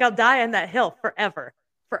got me. Like, I'll die on that hill forever.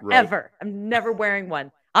 Forever. Right. I'm never wearing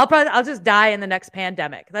one. I'll just die in the next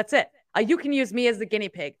pandemic. That's it. You can use me as the guinea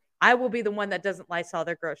pig. I will be the one that doesn't Lysol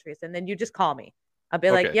their groceries. And then you just call me. I'll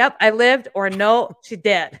be like, yep, I lived, or no, she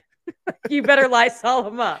dead. You better Lysol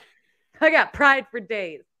them up. I got pride for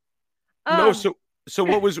days. No, so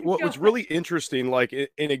what was really interesting, like,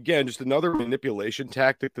 and again, just another manipulation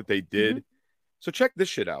tactic that they did. So check this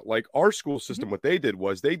shit out. Like, our school system, what they did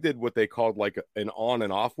was they did what they called like an on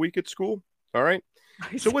and off week at school. All right.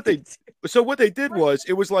 So what they did was,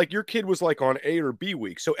 it was like your kid was like on A or B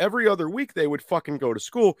week. So every other week they would fucking go to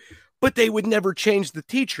school, but they would never change the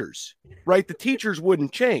teachers, right? The teachers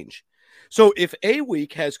wouldn't change. So if A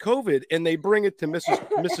week has COVID and they bring it to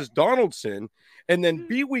Mrs. Donaldson, and then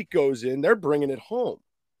B week goes in, they're bringing it home,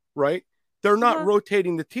 right? They're not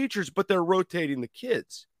rotating the teachers, but they're rotating the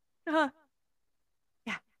kids. Yeah.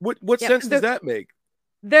 What sense does that make?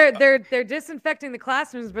 They're disinfecting the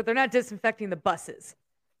classrooms, but they're not disinfecting the buses.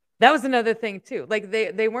 That was another thing too. Like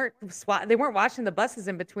they weren't washing the buses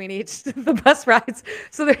in between each the bus rides.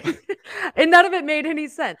 So and none of it made any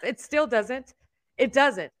sense. It still doesn't. It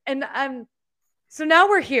doesn't. And so now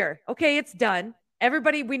we're here. Okay, it's done.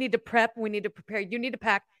 Everybody, we need to prep. We need to prepare. You need to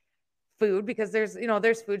pack food because there's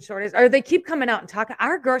food shortage. Or they keep coming out and talking.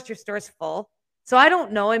 Our grocery store is full. So I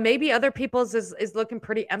don't know. And maybe other people's is looking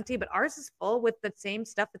pretty empty, but ours is full with the same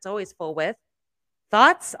stuff it's always full with.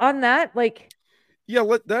 Thoughts on that? Like, Yeah,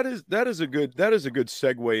 that is a good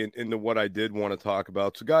segue into what I did want to talk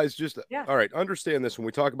about. So, guys, just yeah. all right, understand this when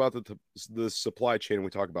we talk about the supply chain and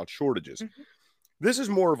we talk about shortages. Mhm. This is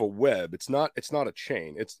more of a web. It's not a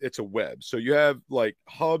chain. It's a web. So you have like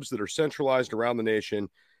hubs that are centralized around the nation.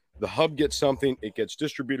 The hub gets something, it gets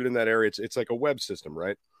distributed in that area. It's like a web system,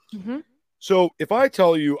 right? Mm-hmm. So if I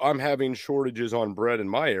tell you I'm having shortages on bread in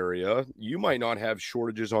my area, you might not have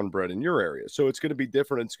shortages on bread in your area. So it's going to be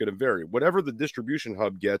different. It's going to vary. Whatever the distribution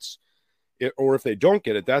hub gets, or if they don't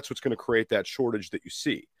get it, that's what's going to create that shortage that you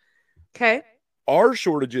see. Okay. Our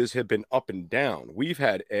shortages have been up and down. We've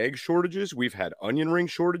had egg shortages. We've had onion ring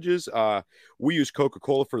shortages. We use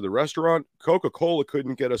Coca-Cola for the restaurant. Coca-Cola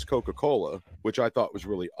couldn't get us Coca-Cola, which I thought was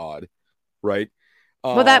really odd, right?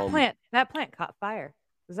 Well, that plant caught fire.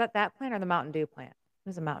 Was that plant or the Mountain Dew plant? It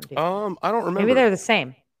was a Mountain Dew. I don't remember. Maybe they're the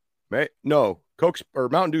same. No, Coke's or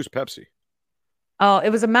Mountain Dew's Pepsi. Oh, it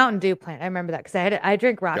was a Mountain Dew plant. I remember that because I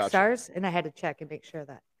drink Rock Gotcha. Stars and I had to check and make sure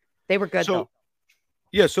that they were good though.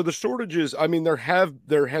 Yeah, so the shortages, I mean, there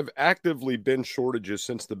have actively been shortages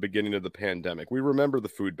since the beginning of the pandemic. We remember the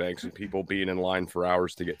food banks and people being in line for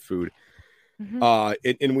hours to get food.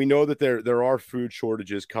 Mm-hmm. And we know that there are food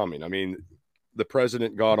shortages coming. I mean, the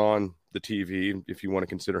president got on the TV, if you want to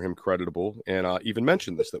consider him creditable, and even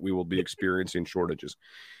mentioned this, that we will be experiencing shortages.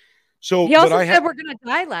 So he also said we're going to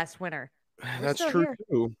die last winter. That's true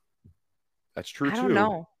too. That's true too. I don't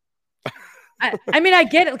know. I mean, I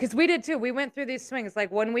get it because we did too. We went through these swings.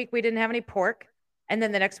 Like 1 week we didn't have any pork, and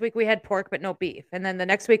then the next week we had pork but no beef, and then the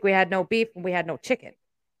next week we had no beef and we had no chicken,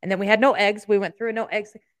 and then we had no eggs. We went through no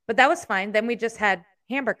eggs, but that was fine. Then we just had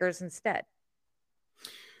hamburgers instead.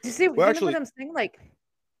 Do you see what I'm saying?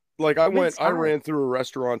 Like I ran through a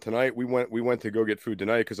restaurant tonight. We went to go get food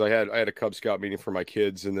tonight because I had a Cub Scout meeting for my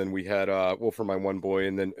kids, and then we had for my one boy,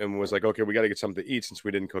 and was like, okay, we got to get something to eat since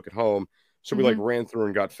we didn't cook at home. So we ran through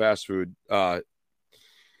and got fast food. I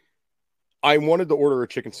wanted to order a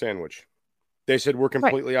chicken sandwich. They said we're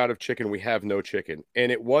completely out of chicken. We have no chicken,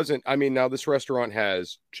 and it wasn't. I mean, now this restaurant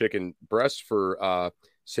has chicken breasts for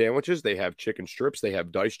sandwiches. They have chicken strips. They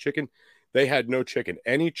have diced chicken. They had no chicken.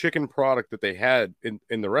 Any chicken product that they had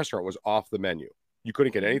in the restaurant was off the menu. You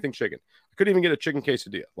couldn't get anything chicken. I couldn't even get a chicken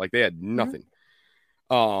quesadilla. Like they had nothing.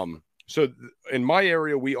 So in my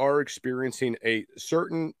area, we are experiencing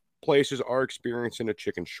certain places are experiencing a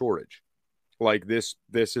chicken shortage. Like this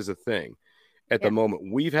is a thing at the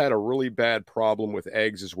moment. We've had a really bad problem with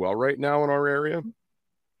eggs as well right now in our area.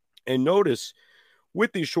 And notice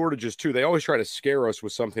with these shortages too, they always try to scare us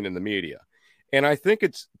with something in the media. And I think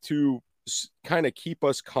it's to kind of keep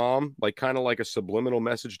us calm, like kind of like a subliminal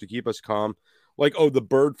message to keep us calm. Like, oh, the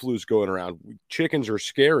bird flu's going around. Chickens are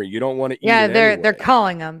scary. You don't want to eat. Yeah, they're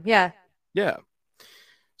calling them. Yeah. Yeah.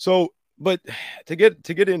 So, but to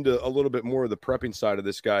get into a little bit more of the prepping side of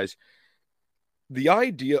this, guys, the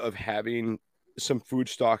idea of having some food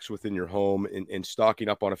stocks within your home and stocking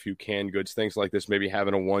up on a few canned goods, things like this, maybe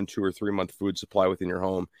having a 1, 2, or 3 month food supply within your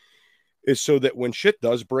home, is so that when shit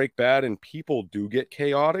does break bad and people do get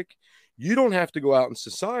chaotic, you don't have to go out in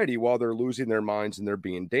society while they're losing their minds and they're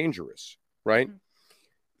being dangerous, right?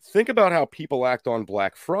 Think about how people act on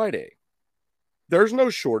Black Friday. There's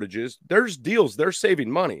no shortages. There's deals. They're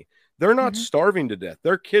saving money. They're not starving to death.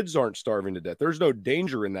 Their kids aren't starving to death. There's no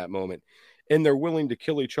danger in that moment. And they're willing to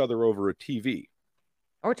kill each other over a TV.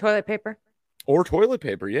 Or toilet paper.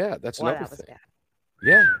 Yeah, that's another thing. Bad.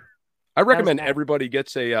 Yeah. I recommend everybody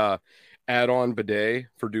gets a add-on bidet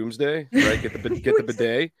for doomsday, right? Get the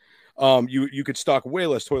bidet. You could stock way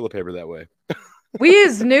less toilet paper that way. We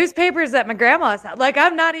use newspapers at my grandma's house. Like,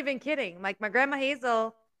 I'm not even kidding. Like, my grandma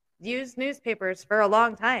Hazel used newspapers for a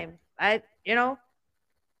long time.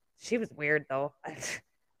 She was weird though,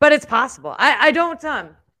 but it's possible. I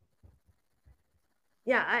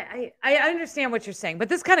understand what you're saying, but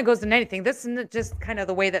this kind of goes into anything. This isn't just kind of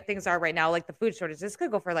the way that things are right now, like the food shortage. This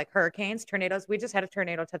could go for like hurricanes, tornadoes. We just had a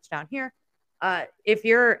tornado touchdown here. If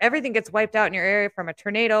everything gets wiped out in your area from a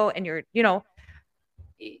tornado and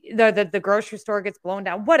the grocery store gets blown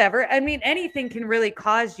down, whatever. I mean, anything can really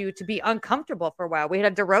cause you to be uncomfortable for a while. We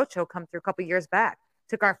had a derecho come through a couple years back,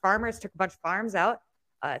 took our farmers, took a bunch of farms out.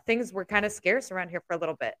 Things were kind of scarce around here for a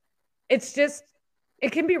little bit. It's just,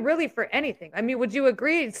 it can be really for anything. I mean, would you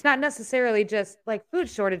agree? It's not necessarily just like food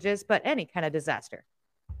shortages, but any kind of disaster.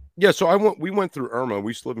 Yeah. So we went through Irma.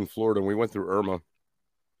 We used to live in Florida and we went through Irma.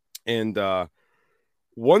 And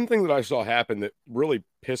one thing that I saw happen that really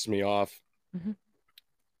pissed me off,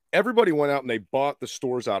 everybody went out and they bought the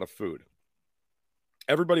stores out of food.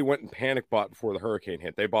 Everybody went and panic bought before the hurricane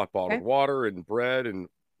hit. They bought bottled water and bread and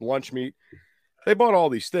lunch meat. They bought all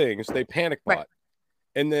these things. They panic bought.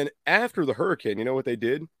 And then after the hurricane, you know what they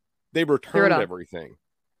did? They Threw it returned off. everything.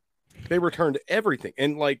 They returned everything.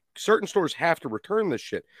 And like certain stores have to return this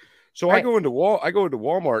shit. So Right. I go into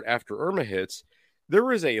Walmart after Irma hits.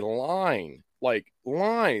 There is a line, like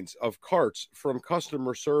lines of carts from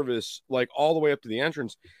customer service, like all the way up to the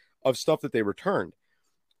entrance of stuff that they returned.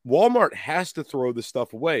 Walmart has to throw this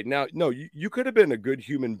stuff away. Now, no, you could have been a good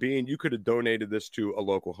human being. You could have donated this to a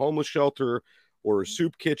local homeless shelter or a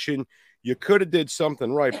soup kitchen. You could have did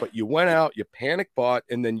something right, but you went out, you panic bought,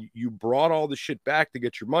 and then you brought all the shit back to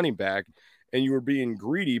get your money back, and you were being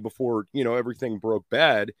greedy before, everything broke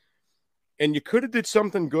bad. And you could have did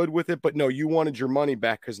something good with it, but no, you wanted your money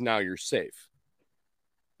back because now you're safe.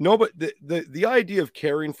 No, but the idea of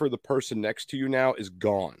caring for the person next to you now is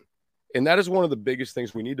gone. And that is one of the biggest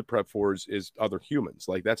things we need to prep for is other humans.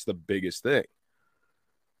 Like, that's the biggest thing.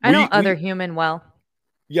 I don't other human well.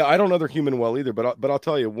 Yeah, I don't other human well either. But I'll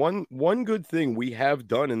tell you, one good thing we have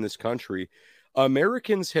done in this country,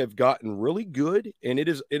 Americans have gotten really good, and it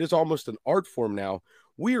is almost an art form now.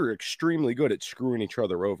 We are extremely good at screwing each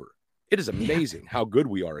other over. It is amazing how good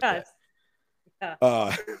we are at that.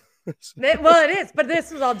 Yeah. Well, it is, but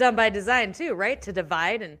this was all done by design too, right? To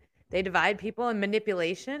divide, and they divide people and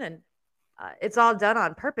manipulation, and it's all done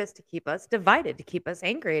on purpose to keep us divided, to keep us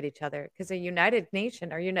angry at each other. Because a united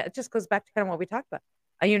nation, it just goes back to kind of what we talked about.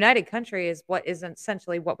 A united country is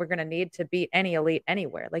essentially what we're going to need to beat any elite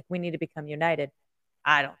anywhere. Like, we need to become united.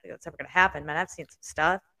 I don't think that's ever going to happen, man. I've seen some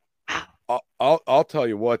stuff. Wow. I'll tell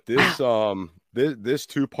you what, this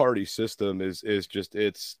two-party system is just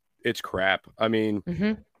it's crap. I mean,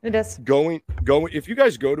 it is going. If you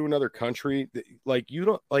guys go to another country, like, you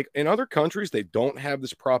don't, like, in other countries, they don't have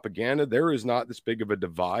this propaganda. There is not this big of a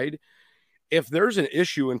divide. If there's an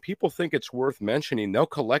issue and people think it's worth mentioning, they'll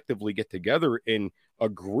collectively get together and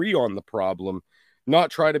agree on the problem,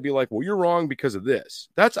 not try to be like, well, you're wrong because of this.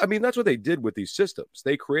 That's what they did with these systems.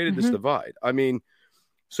 They created this divide. I mean,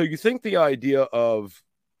 so you think the idea of,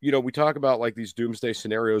 we talk about like these doomsday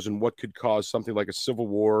scenarios and what could cause something like a civil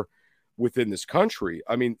war within this country.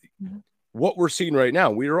 I mean, what we're seeing right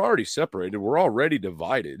now, we are already separated. We're already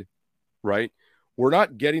divided, right? We're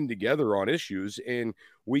not getting together on issues, and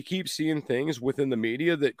we keep seeing things within the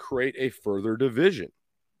media that create a further division.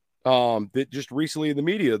 That just recently in the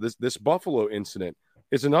media, this Buffalo incident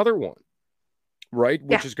is another one, right?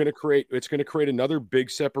 Which is going to create another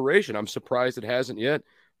big separation. I'm surprised it hasn't yet.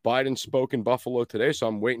 Biden spoke in Buffalo today, so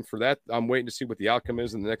I'm waiting for that. I'm waiting to see what the outcome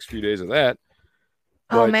is in the next few days of that.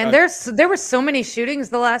 Oh, man, there were so many shootings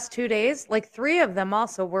the last 2 days. Like, 3 of them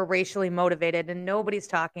also were racially motivated, and nobody's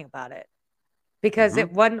talking about it. Because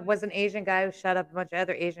one was an Asian guy who shot up a bunch of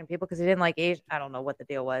other Asian people because he didn't like Asian. I don't know what the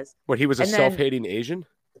deal was. What, he was a self-hating Asian?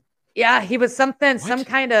 Yeah, he was something,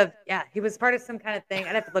 he was part of some kind of thing.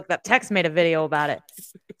 I'd have to look it up. Tex made a video about it.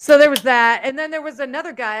 So there was that. And then there was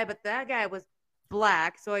another guy, but that guy was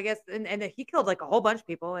black. So I guess, and he killed like a whole bunch of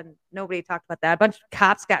people, and nobody talked about that. A bunch of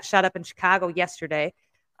cops got shot up in Chicago yesterday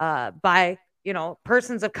by,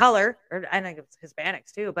 persons of color, or I think it was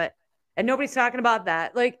Hispanics too, and nobody's talking about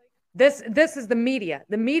that. Like, this is the media.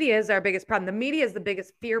 The media is our biggest problem. The media is the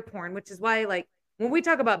biggest fear porn, which is why, like, when we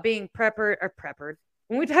talk about being preppered,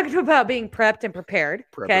 when we talk about being prepped and prepared,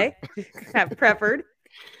 okay, preppered,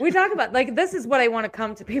 we talk about, like, this is what I want to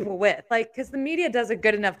come to people with, like, because the media does a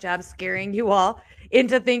good enough job scaring you all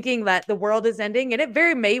into thinking that the world is ending, and it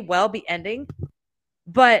very may well be ending.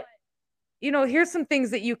 But, here's some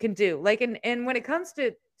things that you can do. Like, and when it comes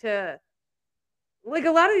to like,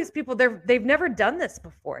 a lot of these people, they've never done this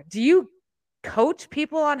before. Do you coach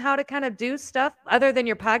people on how to kind of do stuff other than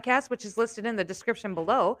your podcast, which is listed in the description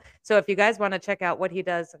below? So if you guys want to check out what he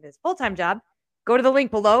does in his full-time job, go to the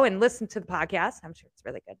link below and listen to the podcast. I'm sure it's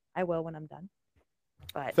really good. I will when I'm done.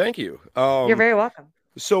 But thank you. You're very welcome.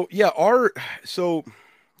 So yeah,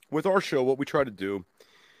 with our show, what we try to do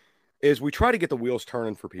is we try to get the wheels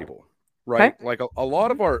turning for people, right? Okay. Like a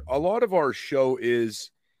lot of our show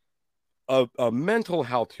is a mental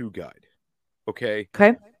how-to guide. Okay.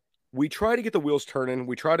 We try to get the wheels turning.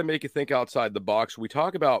 We try to make you think outside the box. We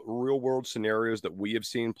talk about real world scenarios that we have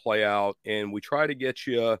seen play out, and we try to get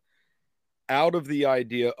you out of the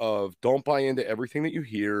idea of don't buy into everything that you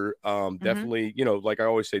hear. Definitely, like I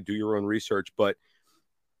always say, do your own research, but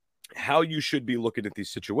how you should be looking at these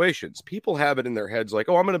situations. People have it in their heads like,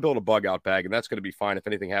 oh, I'm going to build a bug out bag and that's going to be fine. If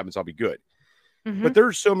anything happens, I'll be good. But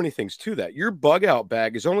there's so many things to that. Your bug out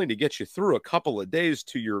bag is only to get you through a couple of days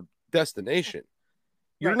to your destination.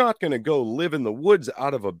 You're not going to go live in the woods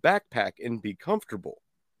out of a backpack and be comfortable.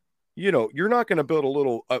 You're not going to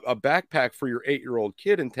build a backpack for your 8-year-old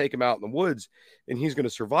kid and take him out in the woods and he's going to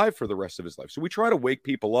survive for the rest of his life. So we try to wake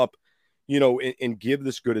people up, and give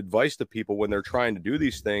this good advice to people when they're trying to do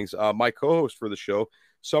these things. My co-host for the show,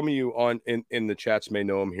 some of you in the chats may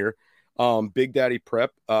know him here, Big Daddy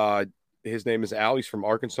Prep. His name is Al. He's from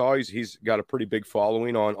Arkansas. He's got a pretty big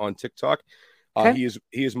following on TikTok. Okay.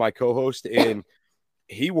 He is my co-host, and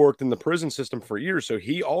he worked in the prison system for years, so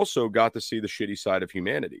he also got to see the shitty side of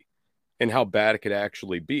humanity and how bad it could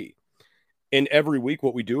actually be. And every week,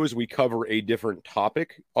 what we do is we cover a different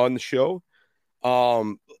topic on the show.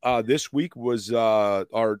 This week was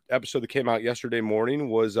our episode that came out yesterday morning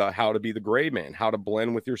was how to be the gray man, how to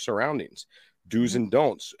blend with your surroundings, do's and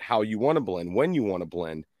don'ts, how you want to blend, when you want to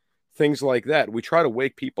blend, things like that. We try to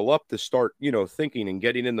wake people up to start, thinking and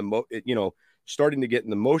getting in the, starting to get in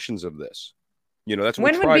the motions of this. That's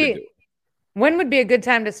what we try to do. When would be a good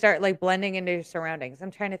time to start like blending into your surroundings?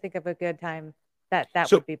 I'm trying to think of a good time that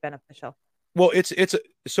would be beneficial. Well, it's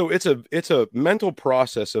a mental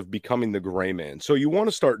process of becoming the gray man. So you want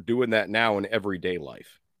to start doing that now in everyday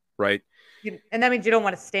life, right? And that means you don't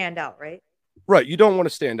want to stand out, right? Right. You don't want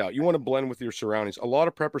to stand out. You want to blend with your surroundings. A lot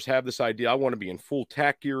of preppers have this idea. I want to be in full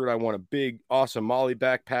tack gear, and I want a big, awesome Molly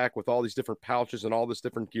backpack with all these different pouches and all this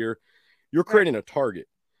different gear. You're creating a target.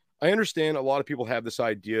 I understand a lot of people have this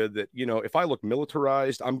idea that, if I look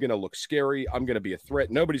militarized, I'm going to look scary. I'm going to be a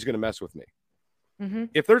threat. Nobody's going to mess with me. Mm-hmm.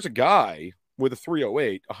 If there's a guy with a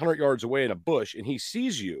 308, 100 yards away in a bush, and he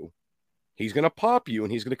sees you, he's going to pop you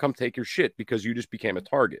and he's going to come take your shit because you just became a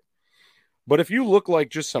target. But if you look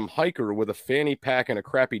like just some hiker with a fanny pack and a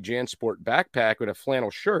crappy JanSport backpack and a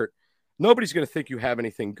flannel shirt, nobody's going to think you have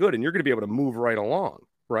anything good, and you're going to be able to move right along,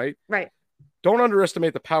 right? Right. Don't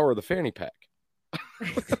underestimate the power of the fanny pack.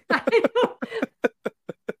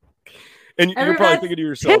 And you're probably thinking to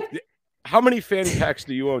yourself, how many fanny packs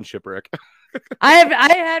do you own, Shipwreck? I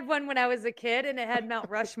had one when I was a kid, and it had Mount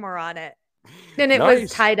Rushmore on it, and it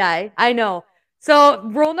was tie-dye. I know. So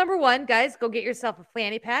rule number 1, guys, go get yourself a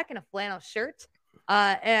fanny pack and a flannel shirt,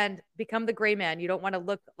 and become the gray man. You don't want to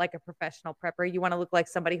look like a professional prepper. You want to look like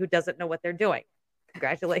somebody who doesn't know what they're doing.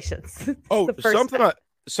 Congratulations. Oh,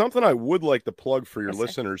 something I would like to plug for your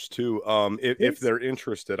listeners too. If they're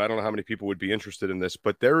interested, I don't know how many people would be interested in this,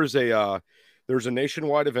 but there's a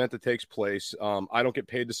nationwide event that takes place. I don't get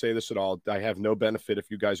paid to say this at all. I have no benefit if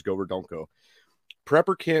you guys go or don't go.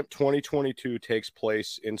 Prepper Camp 2022 takes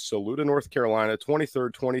place in Saluda, North Carolina,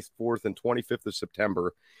 23rd, 24th, and 25th of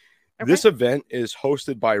September. Okay. This event is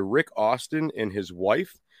hosted by Rick Austin and his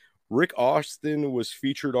wife. Rick Austin was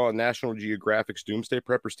featured on National Geographic's Doomsday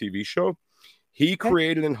Preppers TV show. He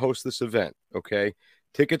created and hosts this event, okay?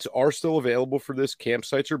 Tickets are still available for this.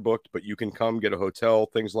 Campsites are booked, but you can come get a hotel,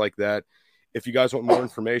 things like that. If you guys want more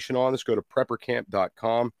information on this, go to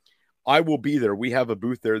preppercamp.com. I will be there. We have a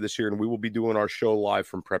booth there this year, and we will be doing our show live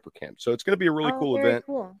from Prepper Camp. So it's going to be a really cool event.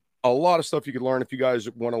 Cool. A lot of stuff you can learn if you guys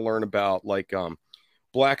want to learn about like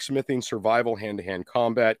blacksmithing, survival, hand-to-hand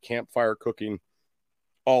combat, campfire cooking,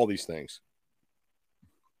 all these things.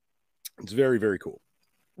 It's very, very cool.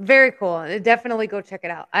 Very cool. Definitely go check it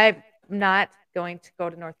out. I'm not going to go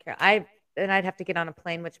to North Carolina. I'd have to get on a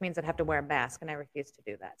plane, which means I'd have to wear a mask, and I refuse to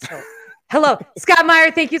do that. So, hello, Scott Meyer.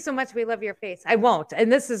 Thank you so much. We love your face. I won't.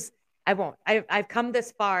 And I won't. I've come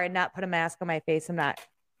this far and not put a mask on my face. I'm not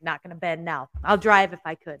going to bend now. I'll drive if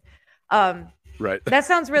I could. Right. That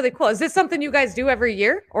sounds really cool. Is this something you guys do every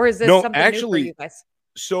year, or is this something actually, new for you guys?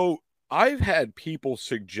 So I've had people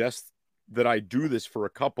suggest that I do this for a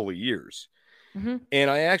couple of years. Mm-hmm. And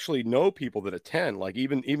I actually know people that attend, like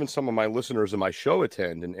even some of my listeners of my show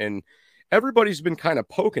attend, and everybody's been kind of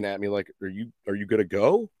poking at me like, are you going to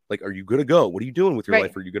go? Like, are you going to go? What are you doing with your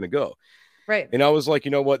life? Are you going to go? Right. And I was like,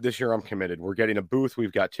 you know what? This year I'm committed. We're getting a booth.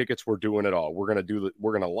 We've got tickets. We're doing it all. We're going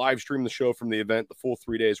to live stream the show from the event. The full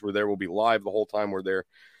 3 days we're there. We'll be live the whole time we're there.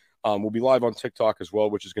 We'll be live on TikTok as well,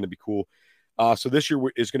 which is going to be cool. So this year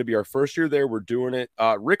is going to be our first year there. We're doing it.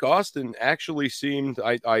 Rick Austin actually seemed,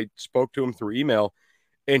 I spoke to him through email,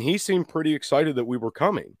 and he seemed pretty excited that we were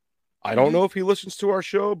coming. I don't know if he listens to our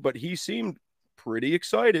show, but he seemed pretty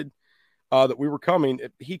excited that we were coming.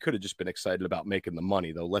 He could have just been excited about making the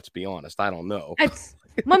money, though. Let's be honest. I don't know.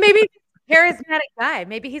 Well, maybe charismatic guy.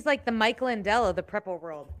 Maybe he's like the Mike Lindell of the prepper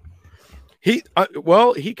world. He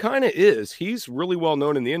kind of is. He's really well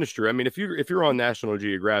known in the industry. I mean, if you're on National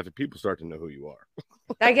Geographic, people start to know who you are.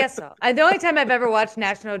 I guess so. The only time I've ever watched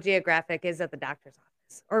National Geographic is at the doctor's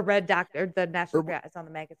office or read Doctor. The National Geographic on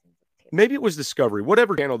the magazine. Maybe it was Discovery,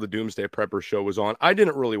 whatever channel the Doomsday Prepper show was on. I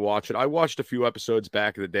didn't really watch it. I watched a few episodes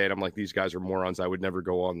back in the day, and I'm like, these guys are morons. I would never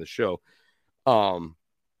go on the show.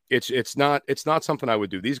 It's not something I would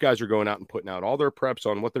do. These guys are going out and putting out all their preps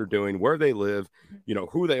on what they're doing, where they live,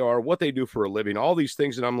 who they are, what they do for a living, all these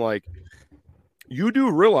things. And I'm like, you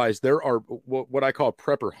do realize there are what I call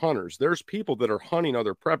prepper hunters. There's people that are hunting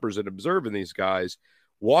other preppers and observing these guys,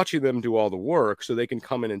 watching them do all the work so they can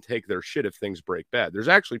come in and take their shit if things break bad. There's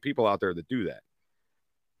actually people out there that do that.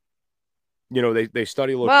 You know, they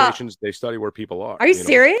study locations, they study where people are. Are you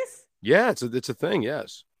serious? Yeah, it's a thing,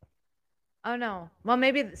 yes. Oh no. Well,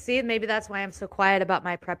 maybe that's why I'm so quiet about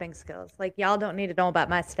my prepping skills. Like y'all don't need to know about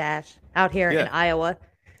my stash out here in Iowa.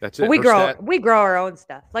 That's it. We grow our own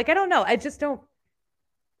stuff. Like I don't know. I just don't.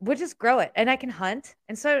 We'll just grow it, and I can hunt.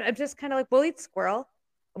 And so I'm just kind of like, we'll eat squirrel.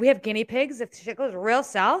 We have guinea pigs. If shit goes real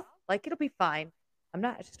south, like it'll be fine.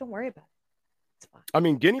 I just don't worry about it. It's fine. I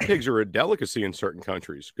mean, guinea pigs are a delicacy in certain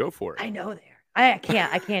countries. Go for it. I know I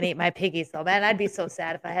can't eat my piggies though, man. I'd be so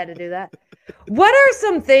sad if I had to do that. What are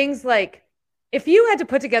some things like, if you had to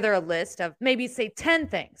put together a list of maybe say 10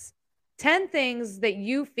 things that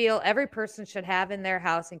you feel every person should have in their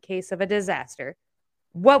house in case of a disaster,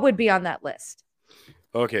 what would be on that list?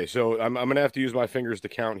 Okay, so I'm going to have to use my fingers to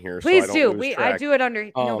count here. Please so I don't do. lose track. I do it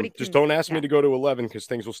under nobody. Just don't ask me to go to 11 because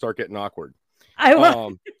things will start getting awkward. I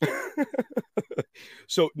will.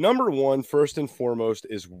 So number one, first and foremost,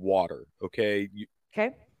 is water. Okay.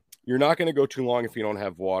 Okay. You're not going to go too long if you don't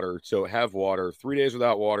have water. So have water. 3 days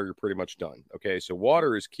without water, you're pretty much done. Okay. So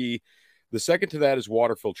water is key. The second to that is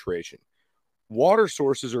water filtration. Water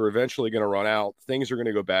sources are eventually going to run out. Things are going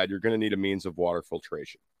to go bad. You're going to need a means of water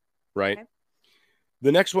filtration, right? Okay.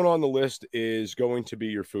 The next one on the list is going to be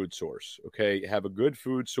your food source. Okay. Have a good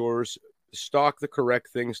food source, stock the correct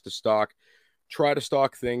things to stock, try to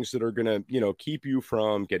stock things that are going to, keep you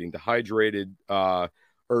from getting dehydrated, not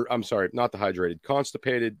dehydrated,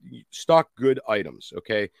 constipated. Stock good items.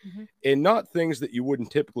 Okay. Mm-hmm. And not things that you wouldn't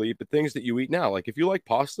typically eat, but things that you eat now. Like if you like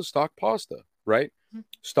pasta, stock pasta, right? Mm-hmm.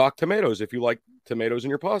 Stock tomatoes. If you like tomatoes in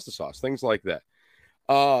your pasta sauce, things like that.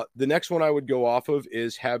 The next one I would go off of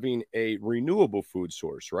is having a renewable food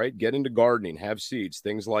source, right? Get into gardening, have seeds,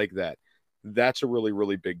 things like that. That's a really,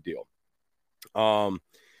 really big deal.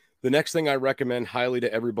 The next thing I recommend highly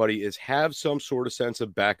to everybody is have some sort of sense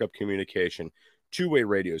of backup communication, two-way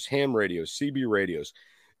radios, ham radios, CB radios.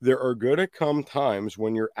 There are going to come times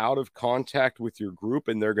when you're out of contact with your group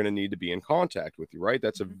and they're going to need to be in contact with you, right?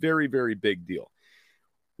 That's a very, very big deal.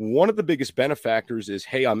 One of the biggest benefactors is,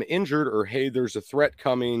 hey, I'm injured, or hey, there's a threat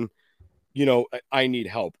coming, I need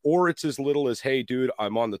help. Or it's as little as, hey, dude,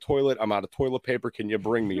 I'm on the toilet. I'm out of toilet paper. Can you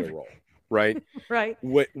bring me a roll? Right? Right.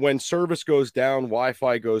 When service goes down,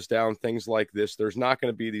 Wi-Fi goes down, things like this, there's not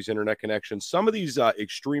going to be these internet connections. Some of these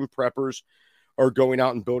extreme preppers are going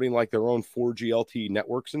out and building like their own 4G LTE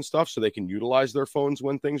networks and stuff so they can utilize their phones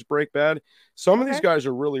when things break bad. Some of these guys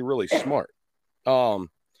are really, really smart.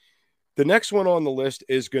 The next one on the list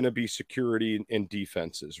is going to be security and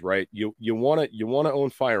defenses, right? You want to own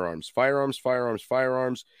firearms.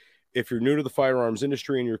 If you're new to the firearms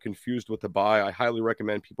industry and you're confused what to buy, I highly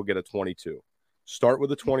recommend people get a 22. Start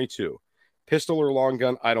with a 22. Pistol or long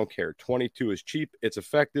gun, I don't care. 22 is cheap. It's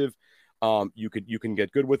effective. You can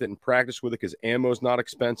get good with it and practice with it because ammo is not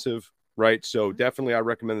expensive, right? So definitely I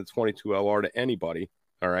recommend the 22 LR to anybody,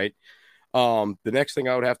 all right? The next thing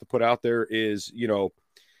I would have to put out there is,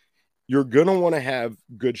 you're going to want to have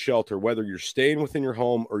good shelter, whether you're staying within your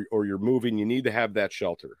home or you're moving, you need to have that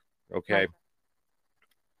shelter, okay?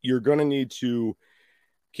 You're going to need to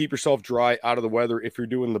keep yourself dry out of the weather. If you're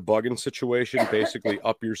doing the bugging situation, basically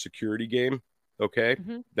up your security game, okay?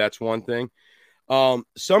 Mm-hmm. That's one thing.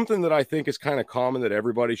 Something that I think is kind of common that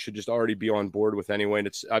everybody should just already be on board with anyway,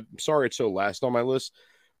 and I'm sorry it's so last on my list,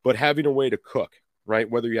 but having a way to cook, right?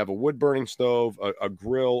 Whether you have a wood-burning stove, a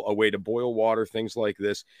grill, a way to boil water, things like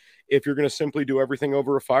this. If you're going to simply do everything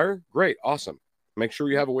over a fire, great, awesome. Make sure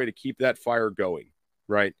you have a way to keep that fire going,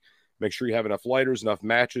 right? Make sure you have enough lighters, enough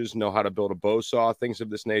matches, know how to build a bow saw, things of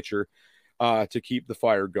this nature, to keep the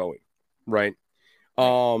fire going, right?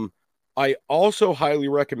 I also highly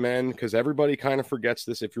recommend, because everybody kind of forgets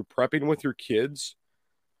this, if you're prepping with your kids,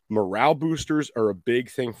 morale boosters are a big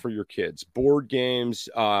thing for your kids. Board games,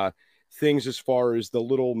 things as far as the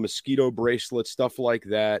little mosquito bracelet, stuff like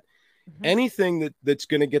that. Mm-hmm. Anything that's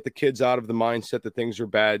going to get the kids out of the mindset that things are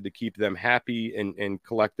bad to keep them happy and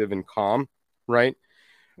collective and calm, right?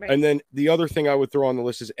 And then the other thing I would throw on the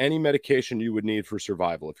list is any medication you would need for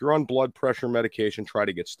survival. If you're on blood pressure medication, try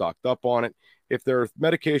to get stocked up on it. If there are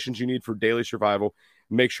medications you need for daily survival,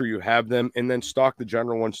 make sure you have them, and then stock the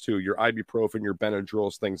general ones too, your ibuprofen, your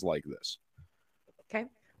Benadryls, things like this. Okay.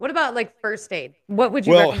 What about like first aid? What would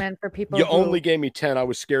you recommend for people? You only gave me 10. I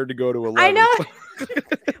was scared to go to 11. I know.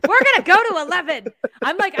 We're going to go to 11.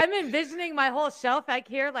 I'm envisioning my whole shelf back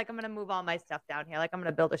here. Like I'm going to move all my stuff down here. Like I'm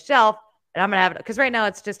going to build a shelf and I'm going to have it. Because right now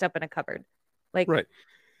it's just up in a cupboard. Like, right.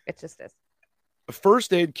 It just is.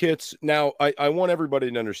 First aid kits. Now, I want everybody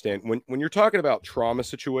to understand when you're talking about trauma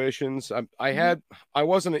situations. I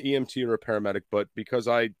wasn't an EMT or a paramedic, but because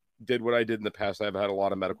I did what I did in the past, I've had a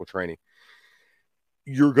lot of medical training.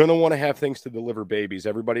 You're going to want to have things to deliver babies.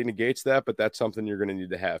 Everybody negates that, but that's something you're going to need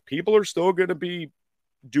to have. People are still going to be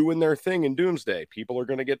doing their thing in doomsday. People are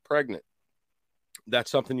going to get pregnant.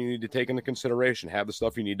 That's something you need to take into consideration. Have the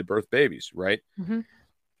stuff you need to birth babies, right?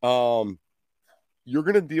 You're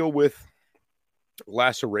going to deal with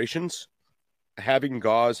lacerations, having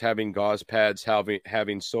gauze pads,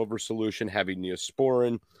 having silver solution, having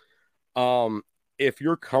Neosporin. If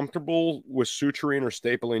you're comfortable with suturing or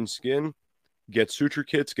stapling skin, get suture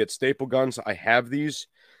kits, get staple guns. I have these.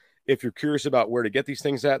 If you're curious about where to get these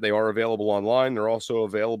things at, they are available online. They're also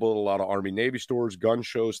available at a lot of Army Navy stores, gun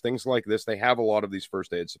shows, things like this. They have a lot of these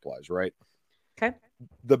first aid supplies, right? Okay.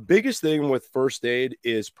 The biggest thing with first aid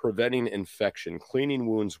is preventing infection, cleaning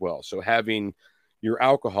wounds well. So having your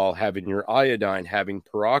alcohol, having your iodine, having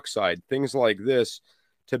peroxide, things like this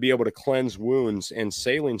to be able to cleanse wounds, and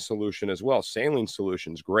saline solution as well. Saline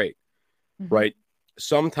solution is great, right?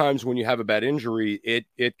 Sometimes when you have a bad injury,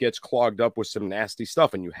 it gets clogged up with some nasty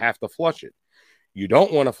stuff and you have to flush it. You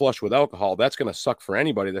don't want to flush with alcohol. That's going to suck for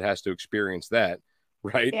anybody that has to experience that,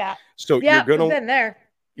 right? Yeah. So you're going to been there.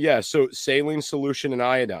 Yeah, so saline solution and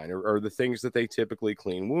iodine are the things that they typically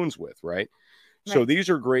clean wounds with, right? So these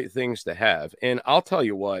are great things to have. And I'll tell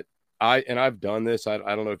you what, I've done this. I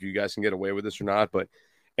don't know if you guys can get away with this or not, but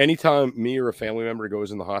anytime me or a family member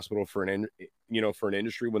goes in the hospital for an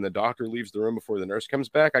industry, when the doctor leaves the room before the nurse comes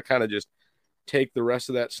back, I kind of just take the rest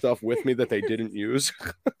of that stuff with me that they didn't use.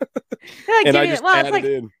 And I just add it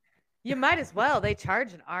in. You might as well. They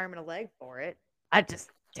charge an arm and a leg for it. I just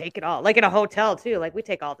take it all. Like in a hotel too. Like we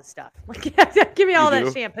take all the stuff. Like give me all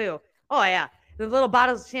that shampoo. Oh yeah. The little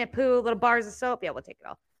bottles of shampoo, little bars of soap. Yeah, we'll take it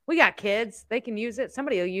all. We got kids. They can use it.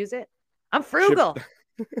 Somebody will use it. I'm frugal.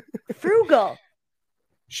 Frugal.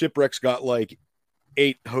 Shipwreck's got like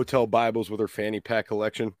 8 hotel Bibles with her fanny pack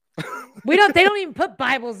collection. They don't even put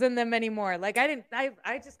Bibles in them anymore. Like I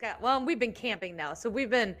just got, we've been camping now. So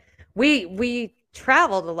we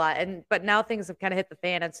traveled a lot but now things have kind of hit the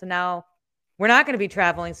fan. And so now we're not going to be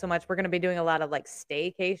traveling so much. We're going to be doing a lot of like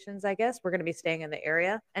staycations, I guess. We're going to be staying in the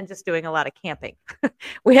area and just doing a lot of camping.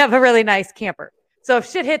 We have a really nice camper. So if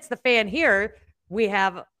shit hits the fan here, we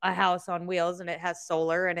have a house on wheels and it has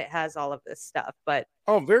solar and it has all of this stuff. But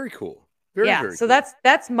very cool. Very so cool.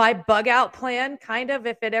 That's my bug out plan, kind of,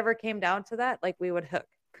 if it ever came down to that. Like we would hook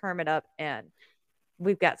Kermit up and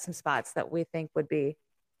we've got some spots that we think would be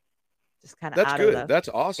just kind of That's good. That's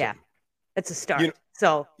awesome. Yeah. It's a start.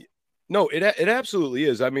 No, it absolutely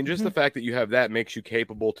is. I mean, just the fact that you have that makes you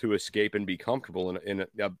capable to escape and be comfortable in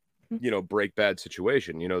a break bad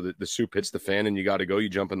situation. The soup hits the fan and you got to go. You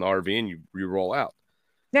jump in the RV and you roll out.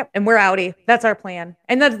 Yep, and we're outie. That's our plan.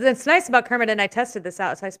 And that's nice about Kermit. And I tested this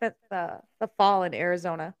out. So I spent the fall in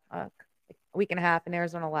Arizona, a week and a half in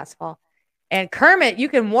Arizona last fall. And Kermit, you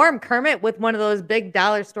can warm Kermit with one of those big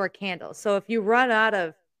dollar store candles. So if you run out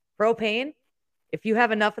of propane, if you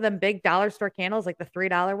have enough of them big dollar store candles, like the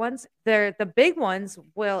 $3 ones, the big ones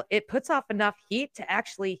it puts off enough heat to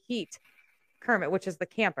actually heat Kermit, which is the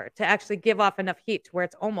camper, to actually give off enough heat to where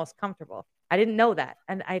it's almost comfortable. I didn't know that.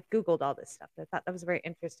 And I Googled all this stuff. I thought that was very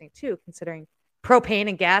interesting too, considering propane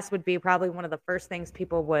and gas would be probably one of the first things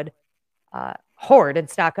people would hoard and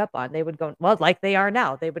stock up on. They would go, like they are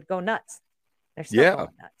now, they would go nuts. They're still going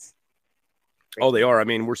nuts. Oh, they are. I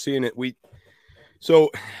mean, we're seeing it.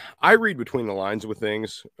 So I read between the lines with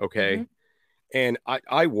things. Okay. And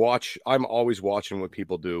I'm always watching what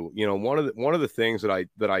people do. One of the things that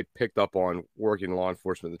I picked up on working in law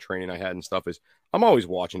enforcement, the training I had and stuff, is I'm always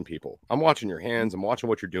watching people. I'm watching your hands. I'm watching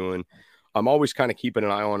what you're doing. I'm always kind of keeping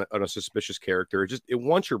an eye on a suspicious character.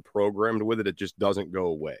 Once you're programmed with it, it just doesn't go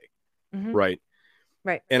away. Right.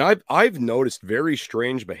 Right. And I've noticed very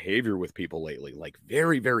strange behavior with people lately, like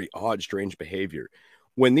very, very odd, strange behavior.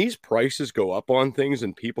 When these prices go up on things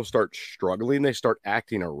and people start struggling, they start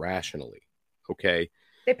acting irrationally. Okay.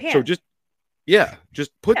 They panic. So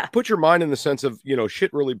just put your mind in the sense of,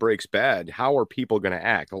 shit really breaks bad. How are people going to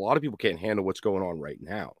act? A lot of people can't handle what's going on right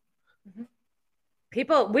now.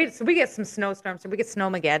 People, we get some snowstorms, so we get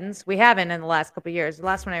snowmageddons. We haven't in the last couple of years. The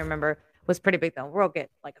last one I remember was pretty big though. We'll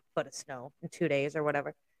get like a foot of snow in 2 days or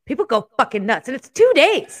whatever. People go fucking nuts, and it's 2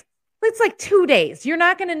 days. It's like 2 days. You're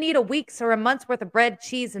not going to need a week's or a month's worth of bread,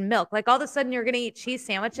 cheese, and milk. Like all of a sudden you're going to eat cheese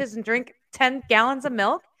sandwiches and drink 10 gallons of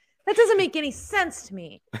milk. That doesn't make any sense to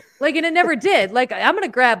me. Like, and it never did. Like, I'm going to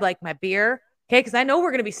grab like my beer. Okay. Cause I know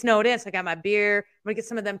we're going to be snowed in. So I got my beer. I'm going to get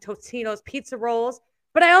some of them Totino's pizza rolls.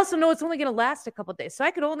 But I also know it's only going to last a couple days. So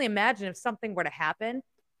I could only imagine if something were to happen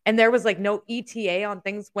and there was like no ETA on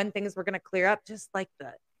things when things were going to clear up, just like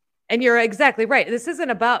the. And you're exactly right. This isn't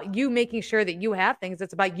about you making sure that you have things.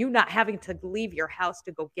 It's about you not having to leave your house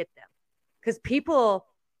to go get them. Because people,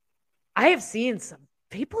 I have seen some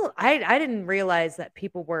people, I didn't realize that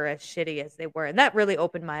people were as shitty as they were. And that really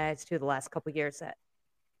opened my eyes too the last couple of years that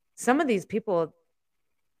some of these people,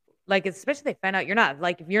 like, especially they find out you're not,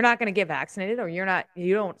 like, if you're not going to get vaccinated or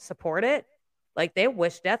you don't support it, like, they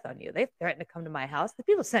wish death on you. They threatened to come to my house. The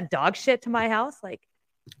people send dog shit to my house. Like,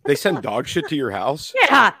 they send dog shit to your house?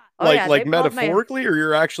 Yeah. Oh, like metaphorically, or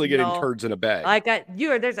you're actually getting turds in a bag? Like,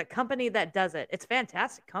 there's a company that does it. It's a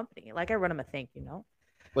fantastic company. Like, I run them a thank you note.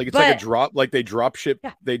 Like, it's like a drop, like they drop ship,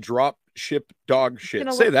 they drop ship dog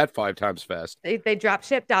shit. Say that 5 times fast. They drop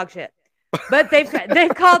ship dog shit. But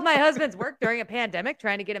they've called my husband's work during a pandemic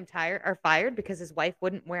trying to get him fired because his wife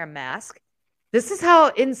wouldn't wear a mask. This is how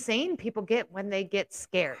insane people get when they get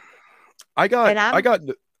scared. I got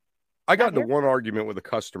into one argument with a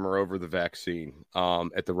customer over the vaccine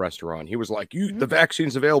at the restaurant. He was like, the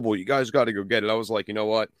vaccine's available. You guys got to go get it. I was like, you know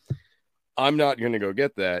what? I'm not going to go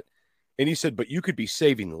get that. And he said, but you could be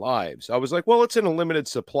saving lives. I was like, well, it's in a limited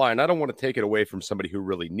supply, and I don't want to take it away from somebody who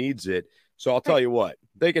really needs it. So I'll tell you what,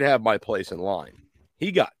 they could have my place in line.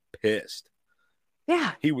 He got pissed.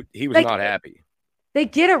 Yeah. He was not happy. They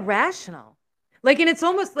get irrational. Like, and it's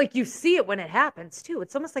almost like you see it when it happens too.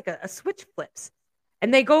 It's almost like a switch flips.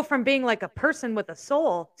 And they go from being like a person with a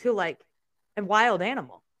soul to like a wild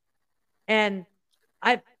animal. And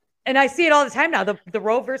I see it all the time now. The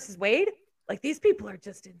Roe versus Wade, like, these people are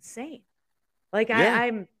just insane. Like,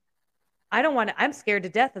 I'm scared to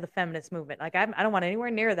death of the feminist movement. Like, I don't want anywhere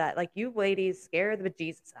near that. Like, you ladies scare the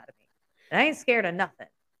bejesus out of me. And I ain't scared of nothing.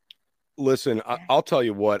 Listen, I'll tell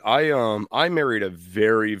you what. I married a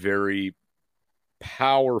very, very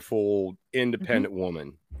powerful, independent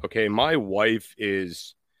woman. Okay, my wife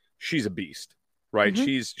she's a beast, right?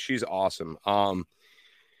 She's awesome.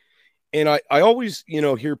 And I always,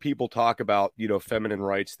 hear people talk about, feminine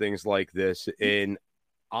rights, things like this. And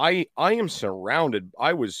I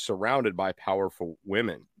was surrounded by powerful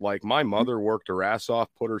women. Like, my mother worked her ass off,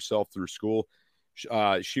 put herself through school.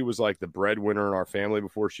 She was like the breadwinner in our family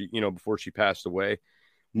before she passed away.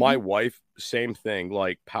 My wife, same thing,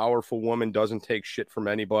 like, powerful woman, doesn't take shit from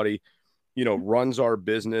anybody, runs our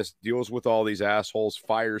business, deals with all these assholes,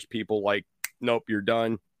 fires people like, nope, you're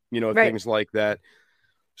done, right. Things like that.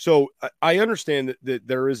 So I understand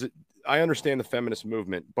that I understand the feminist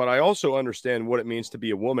movement, but I also understand what it means to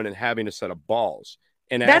be a woman and having a set of balls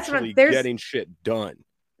and actually getting shit done.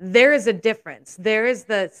 There is a difference. There is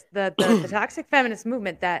the toxic feminist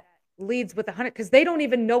movement that leads with 100, because they don't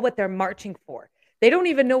even know what they're marching for. They don't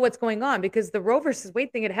even know what's going on, because the Roe versus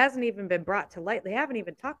Wade thing, it hasn't even been brought to light. They haven't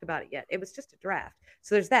even talked about it yet. It was just a draft.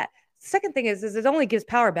 So there's that. Second thing is it only gives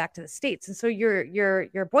power back to the states. And so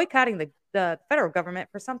you're boycotting the federal government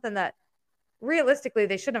for something that realistically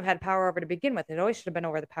they shouldn't have had power over to begin with. It always should have been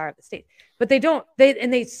over the power of the state. But they don't.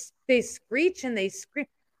 They screech and they scream.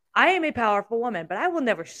 I am a powerful woman, but I will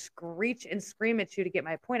never screech and scream at you to get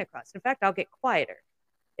my point across. In fact, I'll get quieter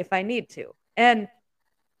if I need to.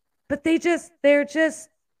 But it's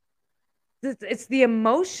the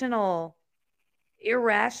emotional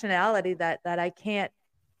irrationality that I can't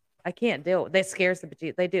deal with. That scares the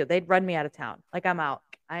bejesus. They do. They'd run me out of town. Like, I'm out.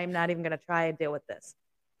 I'm not even going to try and deal with this.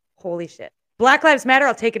 Holy shit. Black Lives Matter.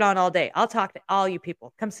 I'll take it on all day. I'll talk to all you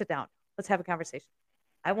people. Come sit down. Let's have a conversation.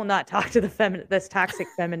 I will not talk to this toxic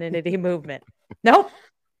femininity movement. Nope.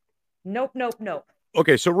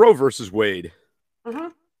 Okay, so Roe versus Wade.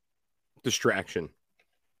 Distraction.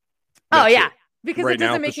 That's it. Because right, it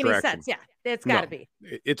doesn't make any sense. Yeah, it's got to be.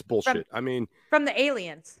 It's bullshit. From the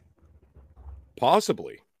aliens.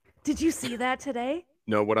 Possibly. Did you see that today?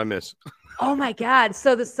 No, what'd I miss? Oh my God.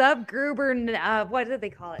 So the Subgruber, what did they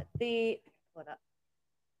call it?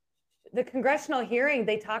 The congressional hearing,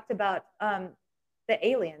 they talked about the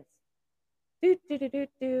aliens.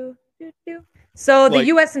 So the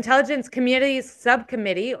U.S. Intelligence Community's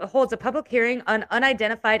subcommittee holds a public hearing on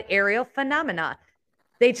unidentified aerial phenomena.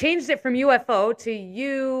 They changed it from UFO to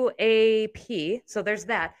UAP. So there's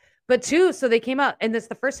that. But so they came out, and this is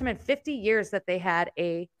the first time in 50 years that they had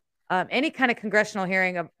any kind of congressional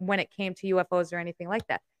hearing of when it came to UFOs or anything like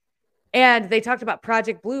that. And they talked about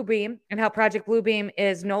Project Bluebeam and how Project Bluebeam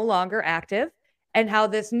is no longer active and how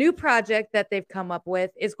this new project that they've come up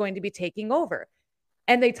with is going to be taking over.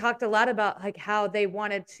 And they talked a lot about like how they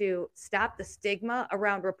wanted to stop the stigma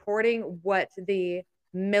around reporting what the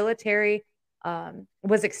military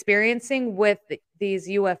was experiencing with these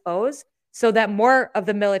UFOs, so that more of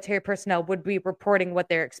the military personnel would be reporting what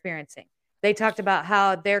they're experiencing. They talked about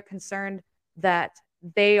how they're concerned that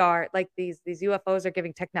they are like these UFOs are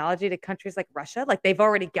giving technology to countries like Russia. Like they've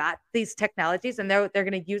already got these technologies and they're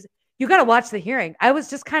going to use it. You got to watch the hearing. I was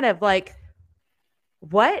just kind of like,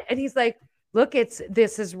 what? And he's like, look,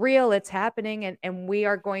 this is real. It's happening. And we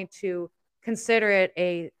are going to consider it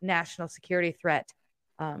a national security threat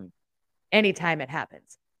anytime it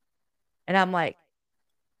happens. And I'm like,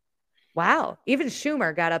 wow. Even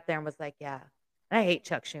Schumer got up there and was like, yeah. And I hate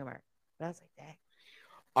Chuck Schumer. But I was like, dang.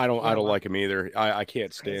 I don't like him either. I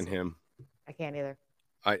can't stand him. I can't either.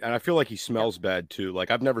 And I feel like he smells bad too. Like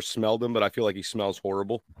I've never smelled him, but I feel like he smells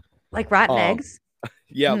horrible. Like rotten eggs?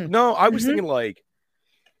 Yeah. No, I was thinking like,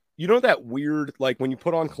 you know that weird, like when you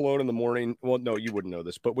put on cologne in the morning. Well, no, you wouldn't know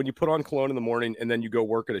this, but when you put on cologne in the morning and then you go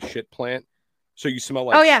work at a shit plant, so you smell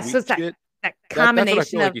like sweet so it's shit. That combination that's what I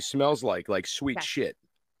feel of like he smells like sweet shit,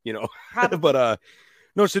 you know. Probably. But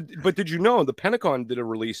no, so but did you know the Pentagon did a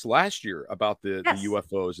release last year about the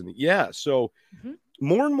UFOs and so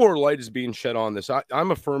more and more light is being shed on this.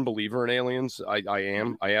 I'm a firm believer in aliens. I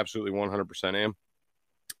am. I absolutely 100%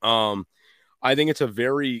 am. I think it's a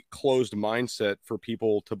very closed mindset for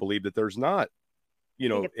people to believe that there's not,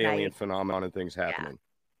 alien phenomenon and things happening.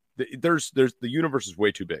 Yeah. The universe is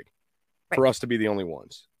way too big for us to be the only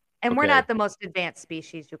ones. And we're not the most advanced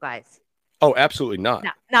species, you guys. Oh, absolutely not.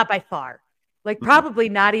 Not by far. Like probably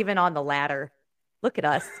not even on the ladder. Look at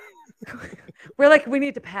us. We're like, we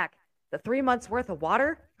need to pack the 3 months worth of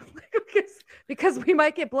water because we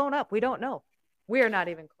might get blown up. We don't know. We are not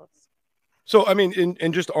even close. So, I mean,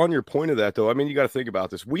 and just on your point of that, though, I mean, you got to think about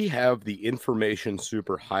this. We have the information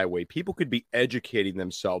superhighway. People could be educating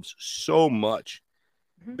themselves so much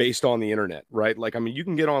based on the internet, right? Like, I mean, you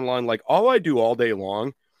can get online. Like, all I do all day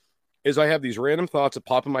long is I have these random thoughts that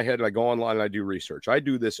pop in my head, and I go online and I do research. I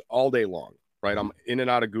do this all day long, right? I'm in and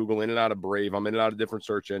out of Google, in and out of Brave. I'm in and out of different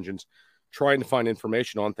search engines, trying to find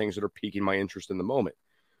information on things that are piquing my interest in the moment.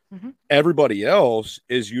 Everybody else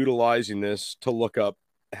is utilizing this to look up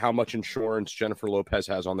how much insurance Jennifer Lopez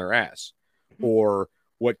has on their ass, or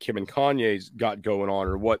what Kim and Kanye's got going on,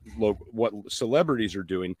 or what celebrities are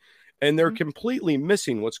doing. And they're completely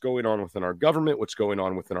missing what's going on within our government, what's going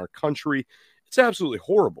on within our country. It's absolutely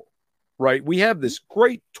horrible, right? We have this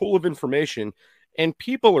great tool of information, and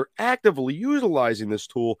people are actively utilizing this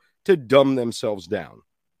tool to dumb themselves down.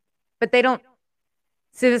 But they don't.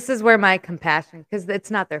 See, this is where my compassion, because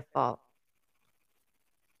it's not their fault.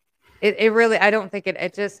 It really, I don't think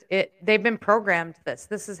they've been programmed to this.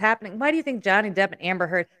 This is happening. Why do you think Johnny Depp and Amber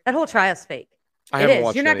Heard, that whole trial's fake? I haven't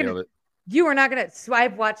watched any of it. You are not going to, so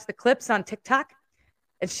I've watched the clips on TikTok,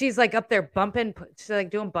 and she's like up there bumping, she's like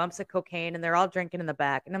doing bumps of cocaine, and they're all drinking in the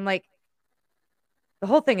back. And I'm like, the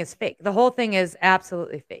whole thing is fake. The whole thing is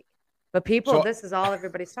absolutely fake. But this is all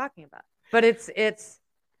everybody's talking about. But it's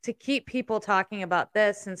to keep people talking about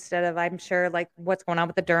this instead of, I'm sure, like what's going on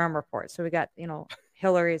with the Durham report. So we got,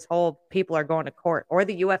 Hillary's whole people are going to court, or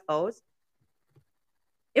the UFOs.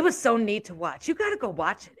 It was so neat to watch. You got to go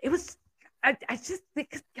watch it. It was, I just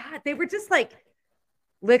think, God, they were just like,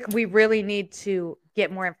 look, we really need to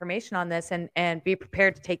get more information on this and be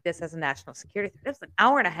prepared to take this as a national security threat. It was an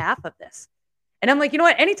hour and a half of this. And I'm like, you know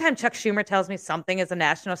what? Anytime Chuck Schumer tells me something is a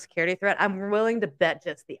national security threat, I'm willing to bet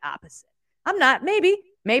just the opposite. I'm not. Maybe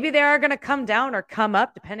they are going to come down or come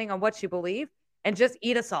up, depending on what you believe, and just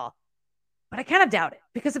eat us all. But I kind of doubt it,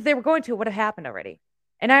 because if they were going to, it would have happened already.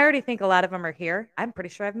 And I already think a lot of them are here. I'm pretty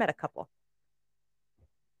sure I've met a couple.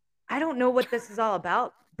 I don't know what this is all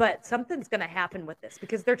about, but something's going to happen with this,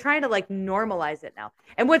 because they're trying to like normalize it now.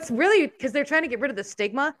 And what's really, because they're trying to get rid of the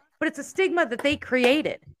stigma, but it's a stigma that they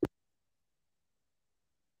created.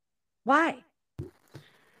 Why?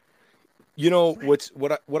 You know,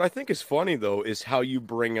 what I think is funny though is how you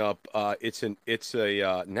bring up it's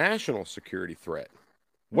a national security threat.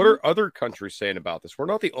 What are other countries saying about this? We're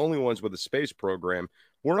not the only ones with a space program.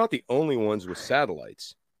 We're not the only ones with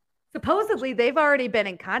satellites. Supposedly, they've already been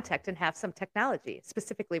in contact and have some technology,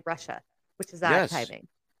 specifically Russia, which is archiving.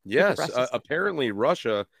 Yes, apparently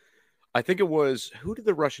Russia. I think it was, who did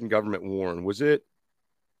the Russian government warn? Was it?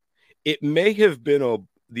 It may have been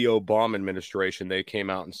the Obama administration. They came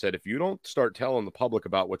out and said, if you don't start telling the public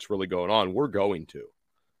about what's really going on, we're going to.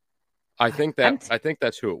 I think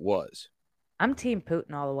that's who it was. I'm Team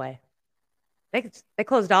Putin all the way. They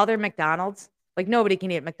closed all their McDonald's. Like, nobody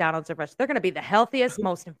can eat at McDonald's or Russia. They're going to be the healthiest,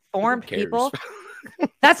 most informed people.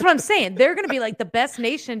 That's what I'm saying. They're going to be like the best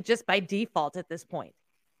nation just by default at this point.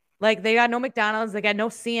 Like, they got no McDonald's. They got no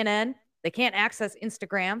CNN. They can't access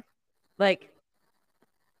Instagram. Like,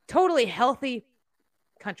 totally healthy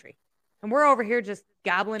country. And we're over here just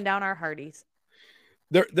gobbling down our hearties.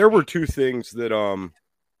 There were two things that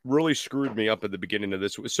really screwed me up at the beginning of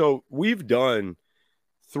this. So we've done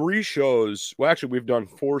 3 shows. Well, actually, we've done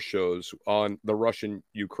 4 shows on the Russian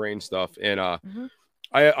Ukraine stuff. And I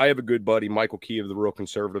have a good buddy, Michael Key of the Real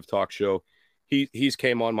Conservative Talk Show. He's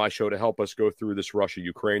came on my show to help us go through this Russia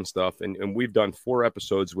Ukraine stuff, and we've done 4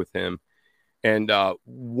 episodes with him. And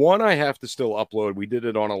one I have to still upload. We did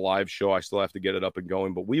it on a live show. I still have to get it up and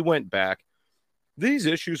going. But we went back. These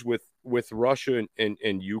issues with Russia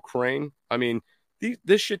and Ukraine, I mean,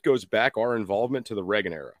 this shit goes back, our involvement, to the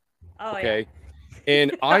Reagan era. Oh, okay.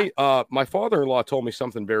 Yeah. And my father-in-law told me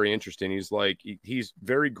something very interesting. He's like, he's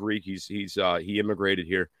very Greek. He immigrated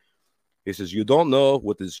here. He says, you don't know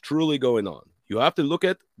what is truly going on. You have to look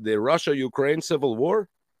at the Russia-Ukraine civil war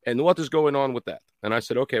and what is going on with that. And I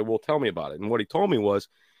said, okay, well, tell me about it. And what he told me was,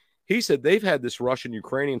 he said they've had this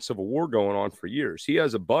Russian-Ukrainian civil war going on for years. He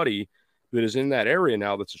has a buddy that is in that area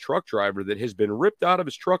now that's a truck driver that has been ripped out of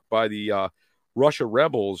his truck by the Russia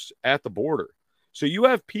rebels at the border. So you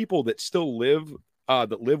have people that still live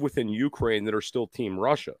within Ukraine that are still Team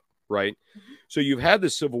Russia, right? Mm-hmm. So you've had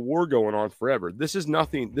this civil war going on forever. This is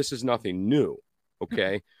nothing new,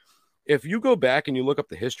 okay? Mm-hmm. If you go back and you look up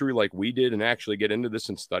the history like we did and actually get into this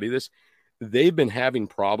and study this, they've been having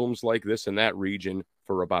problems like this in that region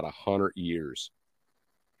for about 100 years.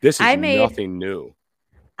 This is nothing new.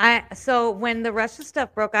 So when the Russia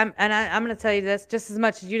stuff broke, I'm going to tell you this, just as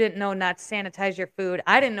much as you didn't know not to sanitize your food,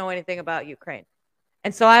 I didn't know anything about Ukraine.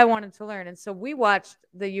 And so I wanted to learn. And so we watched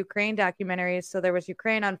the Ukraine documentaries. So there was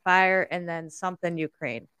Ukraine on Fire and then Something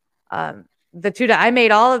Ukraine. I made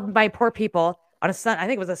all of my poor people on I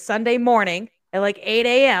think it was a Sunday morning at like 8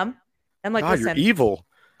 a.m. I'm like, listen, you're evil.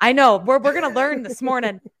 I know we're going to learn this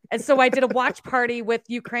morning. And so I did a watch party with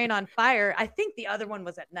Ukraine on Fire. I think the other one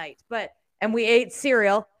was at night, and we ate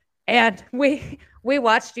cereal and we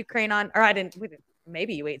watched Ukraine on, or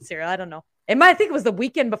maybe you ate cereal. I don't know. I think it was the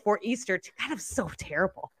weekend before Easter. It's kind of so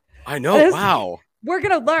terrible. I know. Wow. We're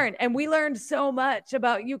going to learn. And we learned so much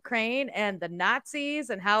about Ukraine and the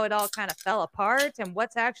Nazis and how it all kind of fell apart and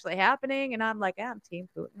what's actually happening. And I'm like, I'm Team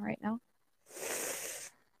Putin right now.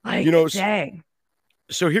 Like, dang.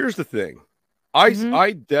 So here's the thing.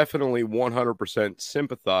 I definitely 100%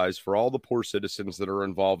 sympathize for all the poor citizens that are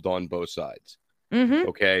involved on both sides. Mm-hmm.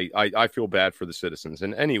 Okay. I feel bad for the citizens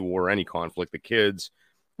in any war, any conflict, the kids,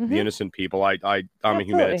 the innocent people. I'm a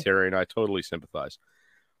humanitarian. I totally sympathize.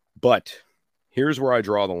 But here's where I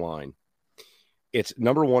draw the line. It's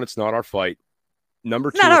number one, it's not our fight. Number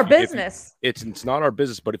two, it's not our business. It's not our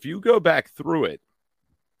business. But if you go back through it,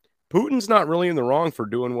 Putin's not really in the wrong for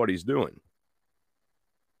doing what he's doing.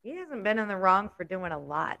 He hasn't been in the wrong for doing a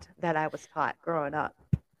lot that I was taught growing up.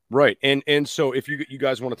 Right. And so if you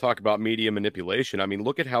guys want to talk about media manipulation, I mean,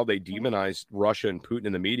 look at how they demonized Russia and Putin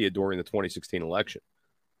in the media during the 2016 election.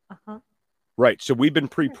 Uh-huh. Right. So we've been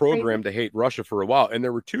pre-programmed to hate Russia for a while. And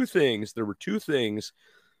there were two things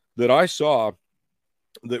that I saw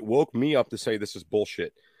that woke me up to say this is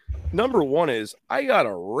bullshit. Number one is I got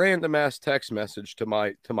a random ass text message to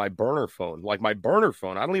my burner phone, like my burner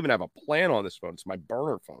phone. I don't even have a plan on this phone. It's my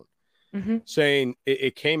burner phone, saying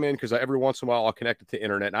it came in because every once in a while I'll connect it to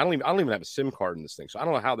internet. And I don't even have a SIM card in this thing, so I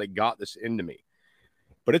don't know how they got this into me.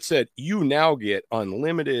 But it said you now get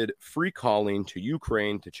unlimited free calling to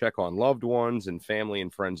Ukraine to check on loved ones and family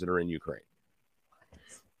and friends that are in Ukraine.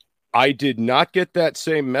 I did not get that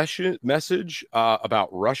same message about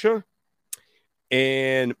Russia.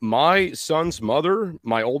 And my son's mother,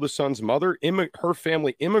 my oldest son's mother, her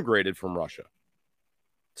family immigrated from Russia.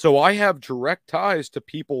 So I have direct ties to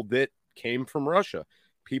people that came from Russia,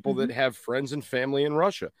 people that have friends and family in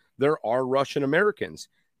Russia. There are Russian Americans.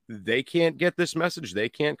 They can't get this message. They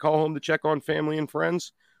can't call home to check on family and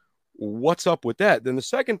friends. What's up with that? Then the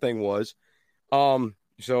second thing was,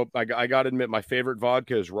 so I got to admit, my favorite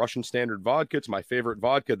vodka is Russian Standard Vodka. It's my favorite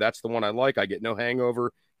vodka. That's the one I like. I get no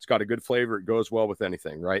hangover. It's got a good flavor. It goes well with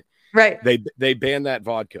anything, right? Right. They banned that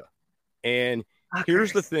vodka. And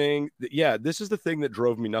here's the thing. This is the thing that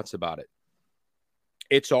drove me nuts about it.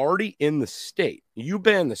 It's already in the state. You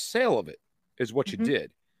banned the sale of it is what you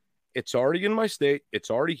did. It's already in my state. It's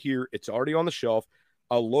already here. It's already on the shelf.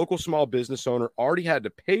 A local small business owner already had to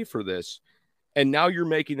pay for this. And now you're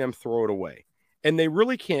making them throw it away. And they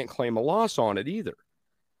really can't claim a loss on it either.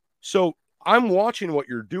 So I'm watching what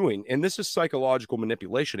you're doing, and this is psychological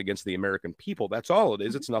manipulation against the American people. That's all it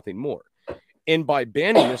is. It's nothing more. And by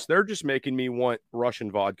banning this, they're just making me want Russian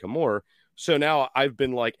vodka more. So now I've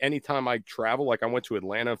been like, anytime I travel, like I went to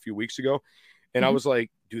Atlanta a few weeks ago, and I was like,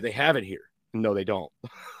 do they have it here? No, they don't.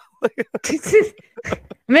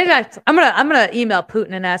 Maybe I'm gonna email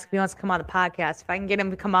Putin and ask if he wants to come on the podcast. If I can get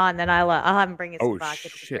him to come on, then I'll have him bring us some vodka.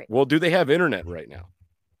 Shit! Well, do they have internet right now?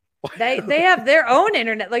 They have their own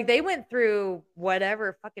internet. Like they went through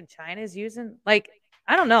whatever fucking China's using. Like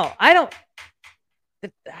I don't know. I don't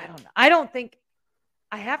know. I don't think.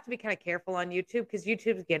 I have to be kind of careful on YouTube because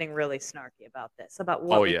YouTube's getting really snarky about this, about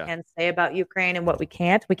what we can say about Ukraine and what we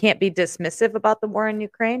can't. We can't be dismissive about the war in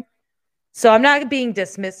Ukraine. So I'm not being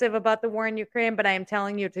dismissive about the war in Ukraine, but I am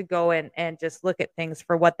telling you to go in and just look at things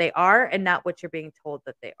for what they are and not what you're being told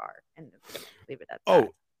that they are. And leave it at that. Oh,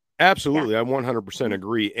 absolutely. I 100%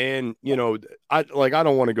 agree. And, you know, I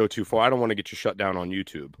don't want to go too far. I don't want to get you shut down on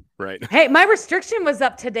YouTube, right? Hey, my restriction was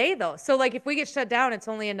up today, though. So, like, if we get shut down, it's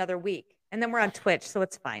only another week. And then we're on Twitch, so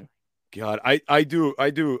it's fine. God, I do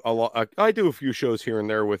a lot. I do a few shows here and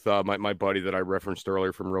there with my buddy that I referenced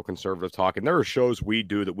earlier from Real Conservative Talk, and there are shows we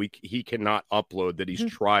do that he cannot upload that he's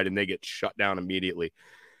tried, and they get shut down immediately.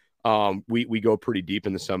 We go pretty deep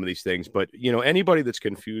into some of these things, but you know, anybody that's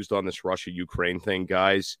confused on this Russia-Ukraine thing,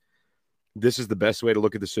 guys, this is the best way to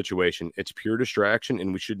look at the situation. It's pure distraction,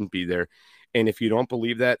 and we shouldn't be there. And if you don't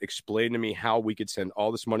believe that, explain to me how we could send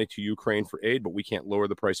all this money to Ukraine for aid, but we can't lower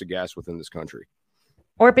the price of gas within this country.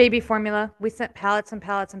 Or baby formula. We sent pallets and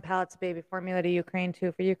pallets and pallets of baby formula to Ukraine,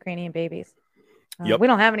 too, for Ukrainian babies. We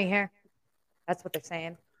don't have any here. That's what they're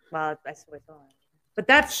saying. Well, I still don't. But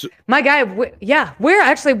that's my guy.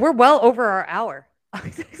 We're well over our hour.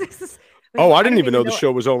 I didn't even know the show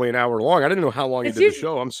was only an hour long. I didn't know how long you did the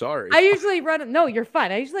show. I'm sorry. I usually run. No, you're fine.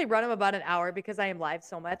 I usually run them about an hour because I am live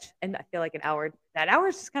so much, and I feel like that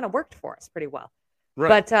hour's just kind of worked for us pretty well.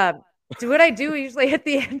 Right. But what I do usually at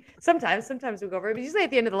the end, sometimes we go over it, but usually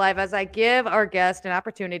at the end of the live, as I give our guest an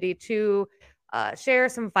opportunity to share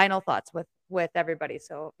some final thoughts with everybody.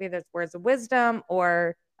 So either it's words of wisdom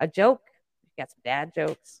or a joke. You got some dad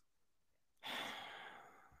jokes.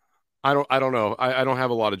 I don't know. I don't have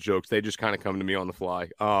a lot of jokes. They just kind of come to me on the fly.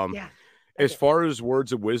 As far as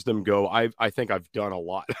words of wisdom go, I think I've done a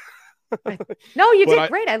lot. No, you did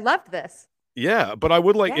great. I loved this. Yeah, but I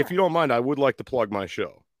would like, if you don't mind, I would like to plug my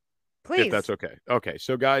show. Please. If that's okay. Okay.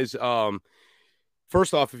 So guys,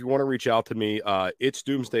 first off, if you want to reach out to me, it's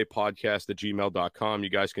doomsdaypodcast@gmail.com. You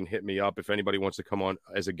guys can hit me up if anybody wants to come on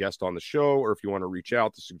as a guest on the show, or if you want to reach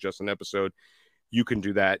out to suggest an episode. You can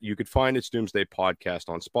do that. You could find It's Doomsday Podcast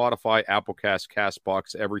on Spotify, Applecast,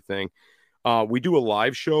 CastBox, everything. We do a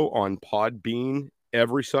live show on Podbean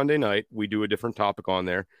every Sunday night. We do a different topic on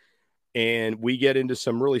there. And we get into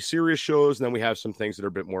some really serious shows. And then we have some things that are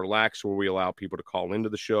a bit more lax where we allow people to call into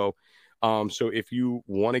the show. So if you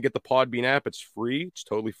want to get the Podbean app, it's free. It's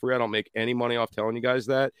totally free. I don't make any money off telling you guys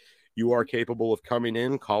that. You are capable of coming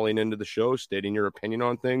in, calling into the show, stating your opinion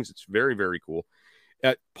on things. It's very, very cool.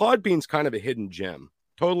 Podbean's kind of a hidden gem,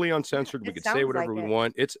 totally uncensored. We can say whatever we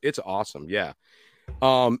want. It's awesome. Yeah.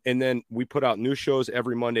 And then we put out new shows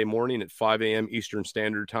every Monday morning at 5 a.m. Eastern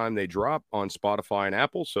Standard Time. They drop on Spotify and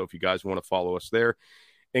Apple. So if you guys want to follow us there,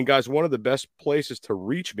 and guys, one of the best places to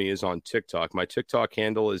reach me is on TikTok. My TikTok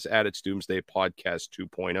handle is @It's Doomsday Podcast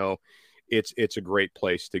 2.0. It's a great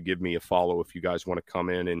place to give me a follow if you guys want to come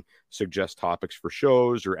in and suggest topics for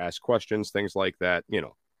shows or ask questions, things like that. You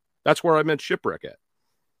know, that's where I met Shipwreck at.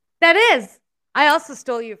 That is. I also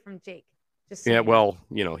stole you from Jake. Well,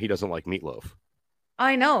 you know, he doesn't like meatloaf.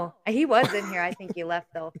 I know. He was in here. I think he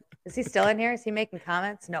left, though. Is he still in here? Is he making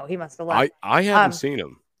comments? No, he must have left. I haven't seen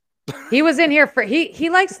him. He was in here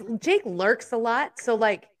Jake lurks a lot. So,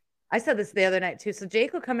 like, I said this the other night, too. So,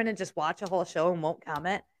 Jake will come in and just watch a whole show and won't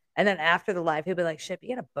comment. And then after the live, he'll be like, Ship,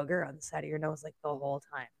 you got a booger on the side of your nose, like, the whole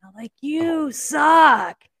time. I'm like, you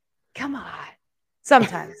suck. Come on.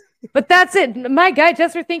 Sometimes. But that's it. My guy,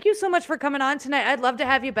 Jester, thank you so much for coming on tonight. I'd love to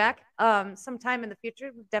have you back sometime in the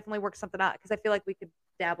future. We'll definitely work something out because I feel like we could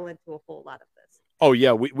dabble into a whole lot of this. Oh,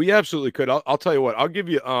 yeah, we absolutely could. I'll tell you what. I'll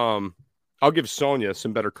give Sonia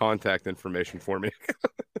some better contact information for me.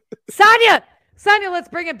 Sonia, let's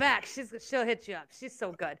bring it back. She'll hit you up. She's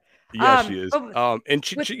so good. Yeah, she is. And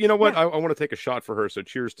she, you know what? Yeah. I want to take a shot for her. So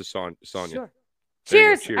cheers to Sonia. Sure.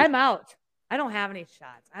 Cheers. I'm out. I don't have any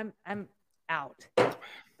shots. I'm out.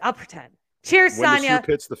 I'll pretend. Cheers, when Sonia. The soup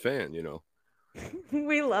hits the fan, you know.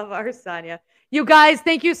 We love our Sonia. You guys,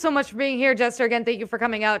 thank you so much for being here. Jester, again, thank you for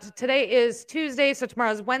coming out. Today is Tuesday, so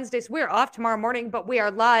tomorrow's Wednesday. So we're off tomorrow morning, but we are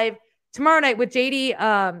live tomorrow night with JD,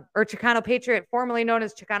 or Chicano Patriot, formerly known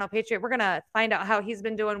as Chicano Patriot. We're going to find out how he's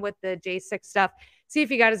been doing with the J6 stuff, see if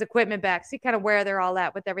he got his equipment back, see kind of where they're all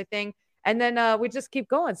at with everything. And then we just keep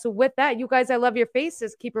going. So with that, you guys, I love your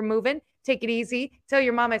faces. Keep her moving. Take it easy. Tell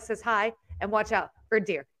your mom I says hi, and watch out for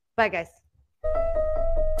deer. Bye, guys.